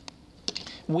things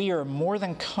we are more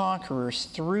than conquerors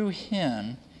through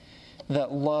him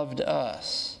that loved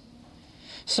us.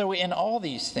 So in all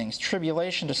these things,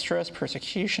 tribulation, distress,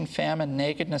 persecution, famine,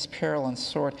 nakedness, peril, and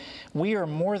sword, we are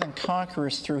more than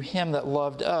conquerors through him that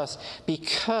loved us,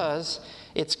 because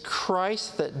it's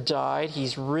Christ that died.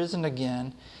 He's risen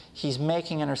again. He's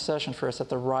making intercession for us at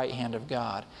the right hand of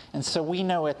God. And so we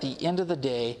know at the end of the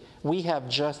day, we have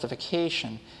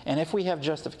justification. And if we have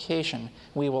justification,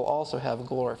 we will also have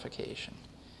glorification.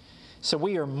 So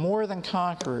we are more than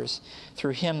conquerors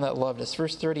through him that loved us.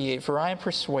 Verse 38, for I am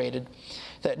persuaded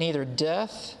that neither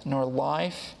death, nor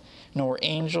life, nor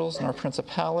angels, nor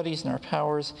principalities, nor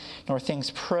powers, nor things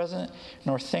present,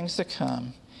 nor things to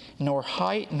come, nor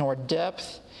height, nor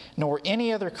depth, nor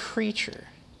any other creature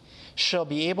shall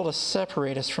be able to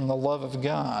separate us from the love of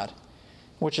God,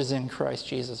 which is in Christ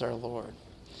Jesus our Lord.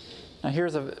 Now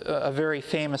here's a very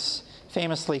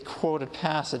famously quoted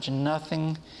passage.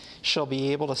 Nothing shall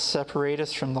be able to separate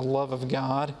us from the love of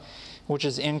God, which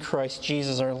is in Christ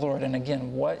Jesus our Lord. And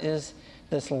again, what is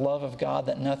this love of God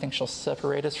that nothing shall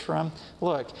separate us from?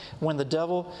 Look, when the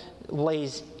devil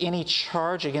lays any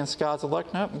charge against God's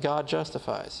elect, nope, God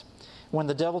justifies. When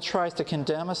the devil tries to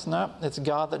condemn us, no, it's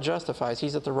God that justifies.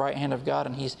 He's at the right hand of God,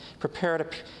 and he's prepared a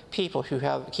people who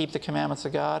keep the commandments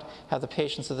of God, have the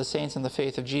patience of the saints, and the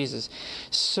faith of Jesus.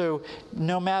 So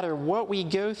no matter what we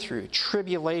go through,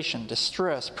 tribulation,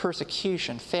 distress,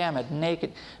 persecution, famine,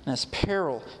 nakedness,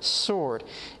 peril, sword,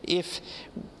 if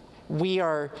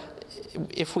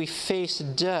we face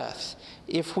death,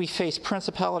 if we face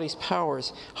principalities,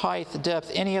 powers, height, depth,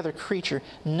 any other creature,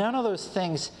 none of those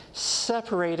things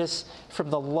separate us from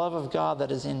the love of God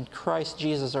that is in Christ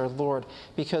Jesus our Lord.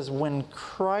 Because when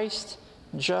Christ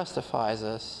justifies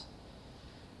us,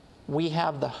 we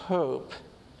have the hope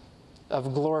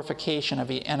of glorification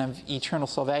and of eternal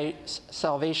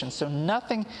salvation. So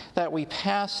nothing that we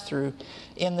pass through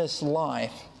in this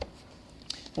life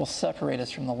will separate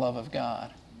us from the love of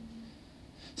God.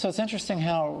 So it's interesting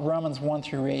how Romans 1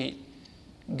 through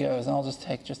 8 goes. And I'll just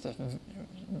take just a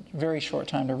very short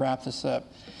time to wrap this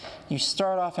up. You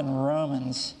start off in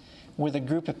Romans with a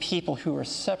group of people who are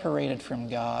separated from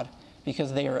God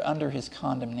because they are under his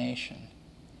condemnation.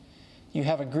 You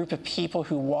have a group of people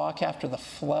who walk after the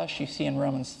flesh. You see in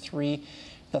Romans 3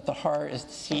 that the heart is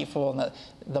deceitful and that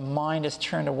the mind is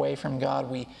turned away from God.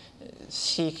 We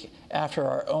seek after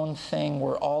our own thing.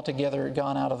 We're altogether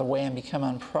gone out of the way and become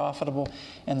unprofitable,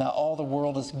 and that all the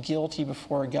world is guilty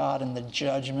before God in the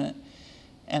judgment.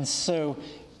 And so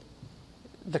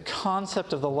the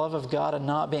concept of the love of God and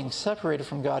not being separated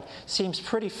from God seems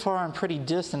pretty far and pretty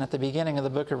distant at the beginning of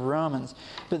the book of Romans.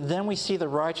 But then we see the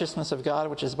righteousness of God,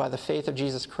 which is by the faith of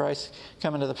Jesus Christ,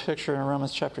 come into the picture in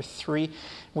Romans chapter 3.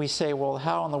 We say, well,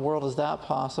 how in the world is that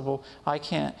possible? I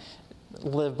can't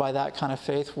live by that kind of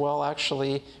faith. Well,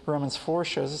 actually, Romans 4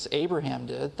 shows us Abraham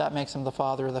did. That makes him the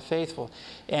father of the faithful.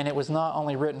 And it was not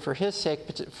only written for his sake,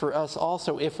 but for us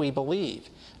also if we believe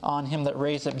on him that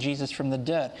raised up Jesus from the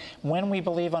dead. When we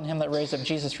believe on him that raised up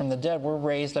Jesus from the dead, we're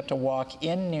raised up to walk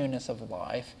in newness of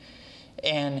life.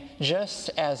 And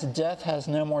just as death has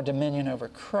no more dominion over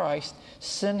Christ,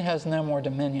 sin has no more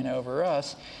dominion over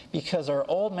us, because our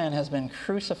old man has been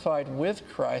crucified with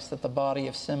Christ that the body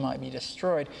of sin might be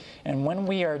destroyed. And when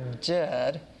we are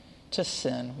dead to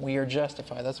sin, we are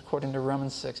justified. That's according to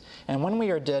Romans 6. And when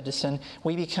we are dead to sin,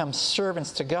 we become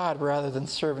servants to God rather than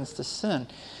servants to sin.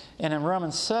 And in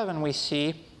Romans 7, we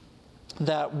see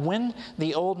that when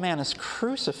the old man is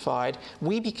crucified,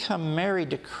 we become married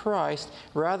to Christ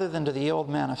rather than to the old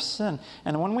man of sin.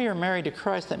 And when we are married to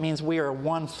Christ, that means we are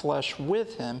one flesh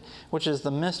with him, which is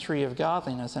the mystery of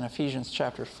godliness in Ephesians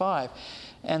chapter 5.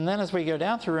 And then as we go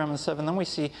down through Romans 7, then we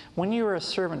see when you are a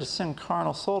servant to sin,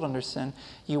 carnal, sold under sin,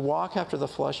 you walk after the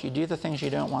flesh, you do the things you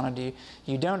don't want to do,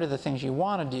 you don't do the things you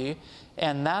want to do,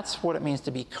 and that's what it means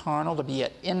to be carnal, to be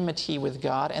at enmity with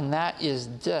God, and that is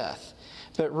death.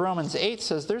 But Romans 8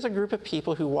 says there's a group of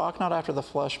people who walk not after the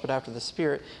flesh but after the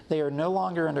Spirit. They are no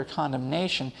longer under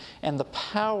condemnation. And the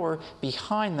power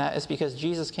behind that is because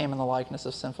Jesus came in the likeness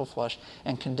of sinful flesh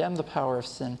and condemned the power of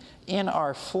sin in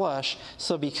our flesh.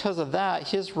 So because of that,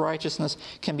 his righteousness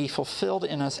can be fulfilled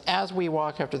in us as we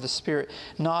walk after the Spirit,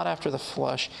 not after the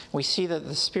flesh. We see that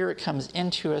the Spirit comes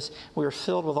into us. We are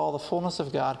filled with all the fullness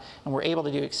of God, and we're able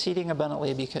to do exceeding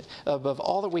abundantly above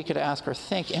all that we could ask or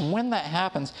think. And when that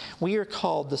happens, we are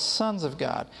called the sons of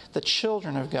God, the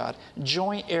children of God,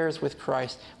 joint heirs with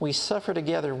Christ. We suffer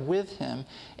together with him.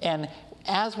 And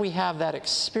as we have that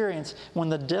experience, when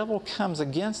the devil comes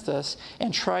against us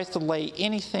and tries to lay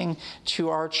anything to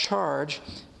our charge,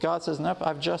 God says, nope,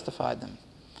 I've justified them.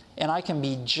 And I can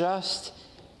be just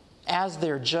as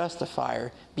their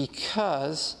justifier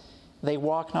because they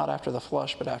walk not after the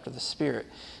flesh, but after the Spirit.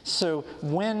 So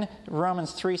when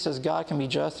Romans 3 says God can be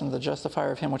just and the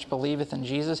justifier of him which believeth in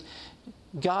Jesus,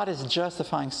 God is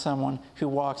justifying someone who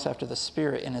walks after the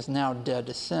Spirit and is now dead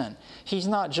to sin. He's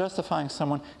not justifying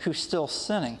someone who's still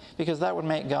sinning, because that would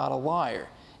make God a liar.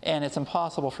 And it's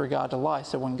impossible for God to lie.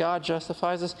 So when God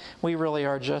justifies us, we really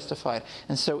are justified.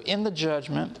 And so in the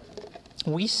judgment,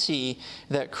 we see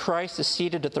that Christ is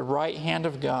seated at the right hand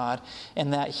of God,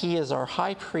 and that he is our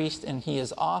high priest and he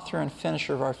is author and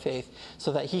finisher of our faith,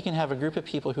 so that he can have a group of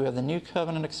people who have the new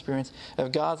covenant experience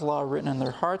of God's law written in their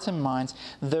hearts and minds,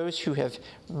 those who have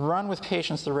run with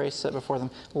patience the race set before them,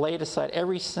 laid aside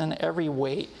every sin, every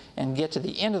weight, and get to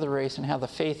the end of the race and have the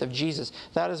faith of Jesus.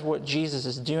 That is what Jesus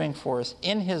is doing for us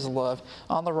in his love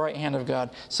on the right hand of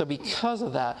God. So because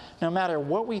of that, no matter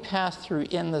what we pass through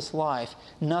in this life,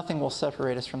 nothing will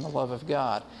separate us from the love of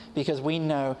God, because we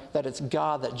know that it's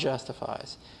God that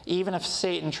justifies. Even if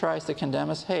Satan tries to condemn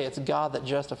us, hey, it's God that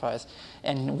justifies.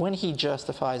 And when he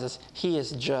justifies us, he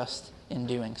is just in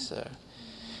doing so.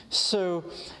 So,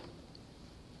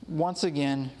 once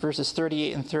again, verses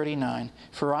 38 and 39,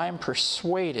 for I am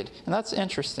persuaded, and that's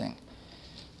interesting.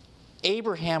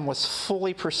 Abraham was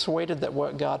fully persuaded that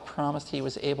what God promised he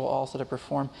was able also to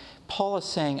perform. Paul is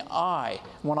saying,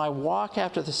 when I walk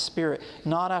after the Spirit,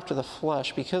 not after the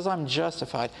flesh, because I'm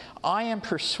justified, I am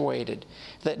persuaded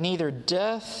that neither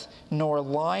death, nor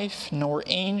life, nor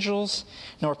angels,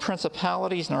 nor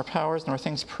principalities, nor powers, nor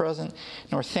things present,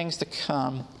 nor things to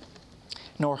come,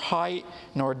 nor height,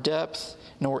 nor depth,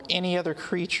 nor any other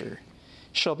creature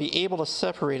shall be able to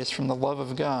separate us from the love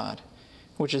of God,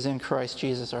 which is in Christ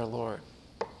Jesus our Lord.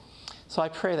 So I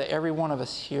pray that every one of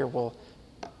us here will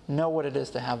know what it is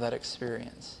to have that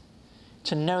experience.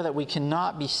 To know that we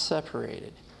cannot be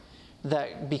separated.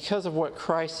 That because of what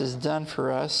Christ has done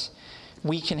for us,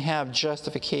 we can have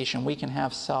justification, we can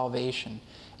have salvation,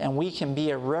 and we can be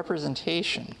a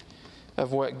representation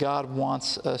of what God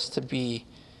wants us to be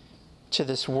to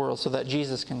this world, so that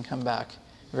Jesus can come back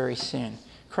very soon.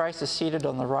 Christ is seated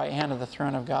on the right hand of the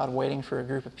throne of God, waiting for a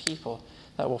group of people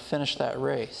that will finish that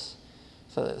race,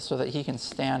 so that he can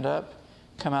stand up,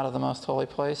 come out of the most holy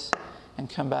place, and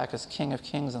come back as King of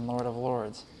Kings and Lord of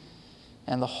Lords.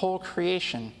 And the whole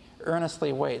creation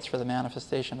earnestly waits for the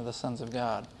manifestation of the sons of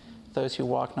God, those who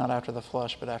walk not after the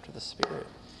flesh but after the Spirit.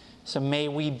 So may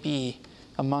we be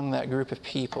among that group of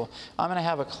people. I'm going to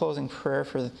have a closing prayer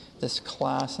for this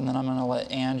class, and then I'm going to let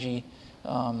Angie,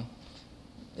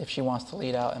 if she wants to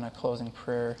lead out in a closing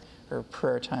prayer or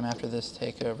prayer time after this,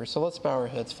 take over. So let's bow our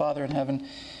heads. Father in heaven,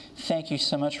 thank you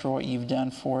so much for what you've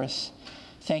done for us.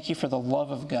 Thank you for the love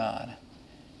of God,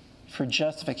 for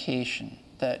justification,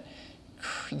 that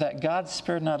God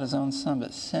spared not his own Son,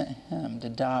 but sent him to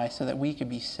die so that we could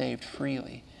be saved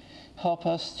freely. Help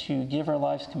us to give our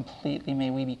lives completely. May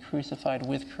we be crucified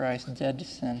with Christ, dead to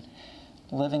sin,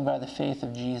 living by the faith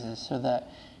of Jesus, so that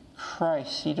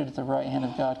Christ, seated at the right hand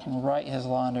of God, can write his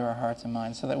law into our hearts and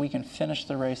minds, so that we can finish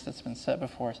the race that's been set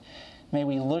before us. May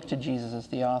we look to Jesus as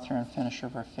the author and finisher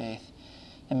of our faith.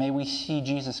 And may we see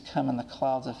Jesus come in the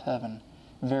clouds of heaven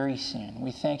very soon.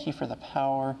 We thank you for the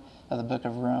power of the book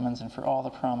of Romans and for all the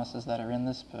promises that are in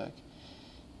this book.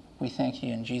 We thank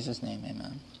you in Jesus' name,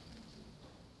 amen.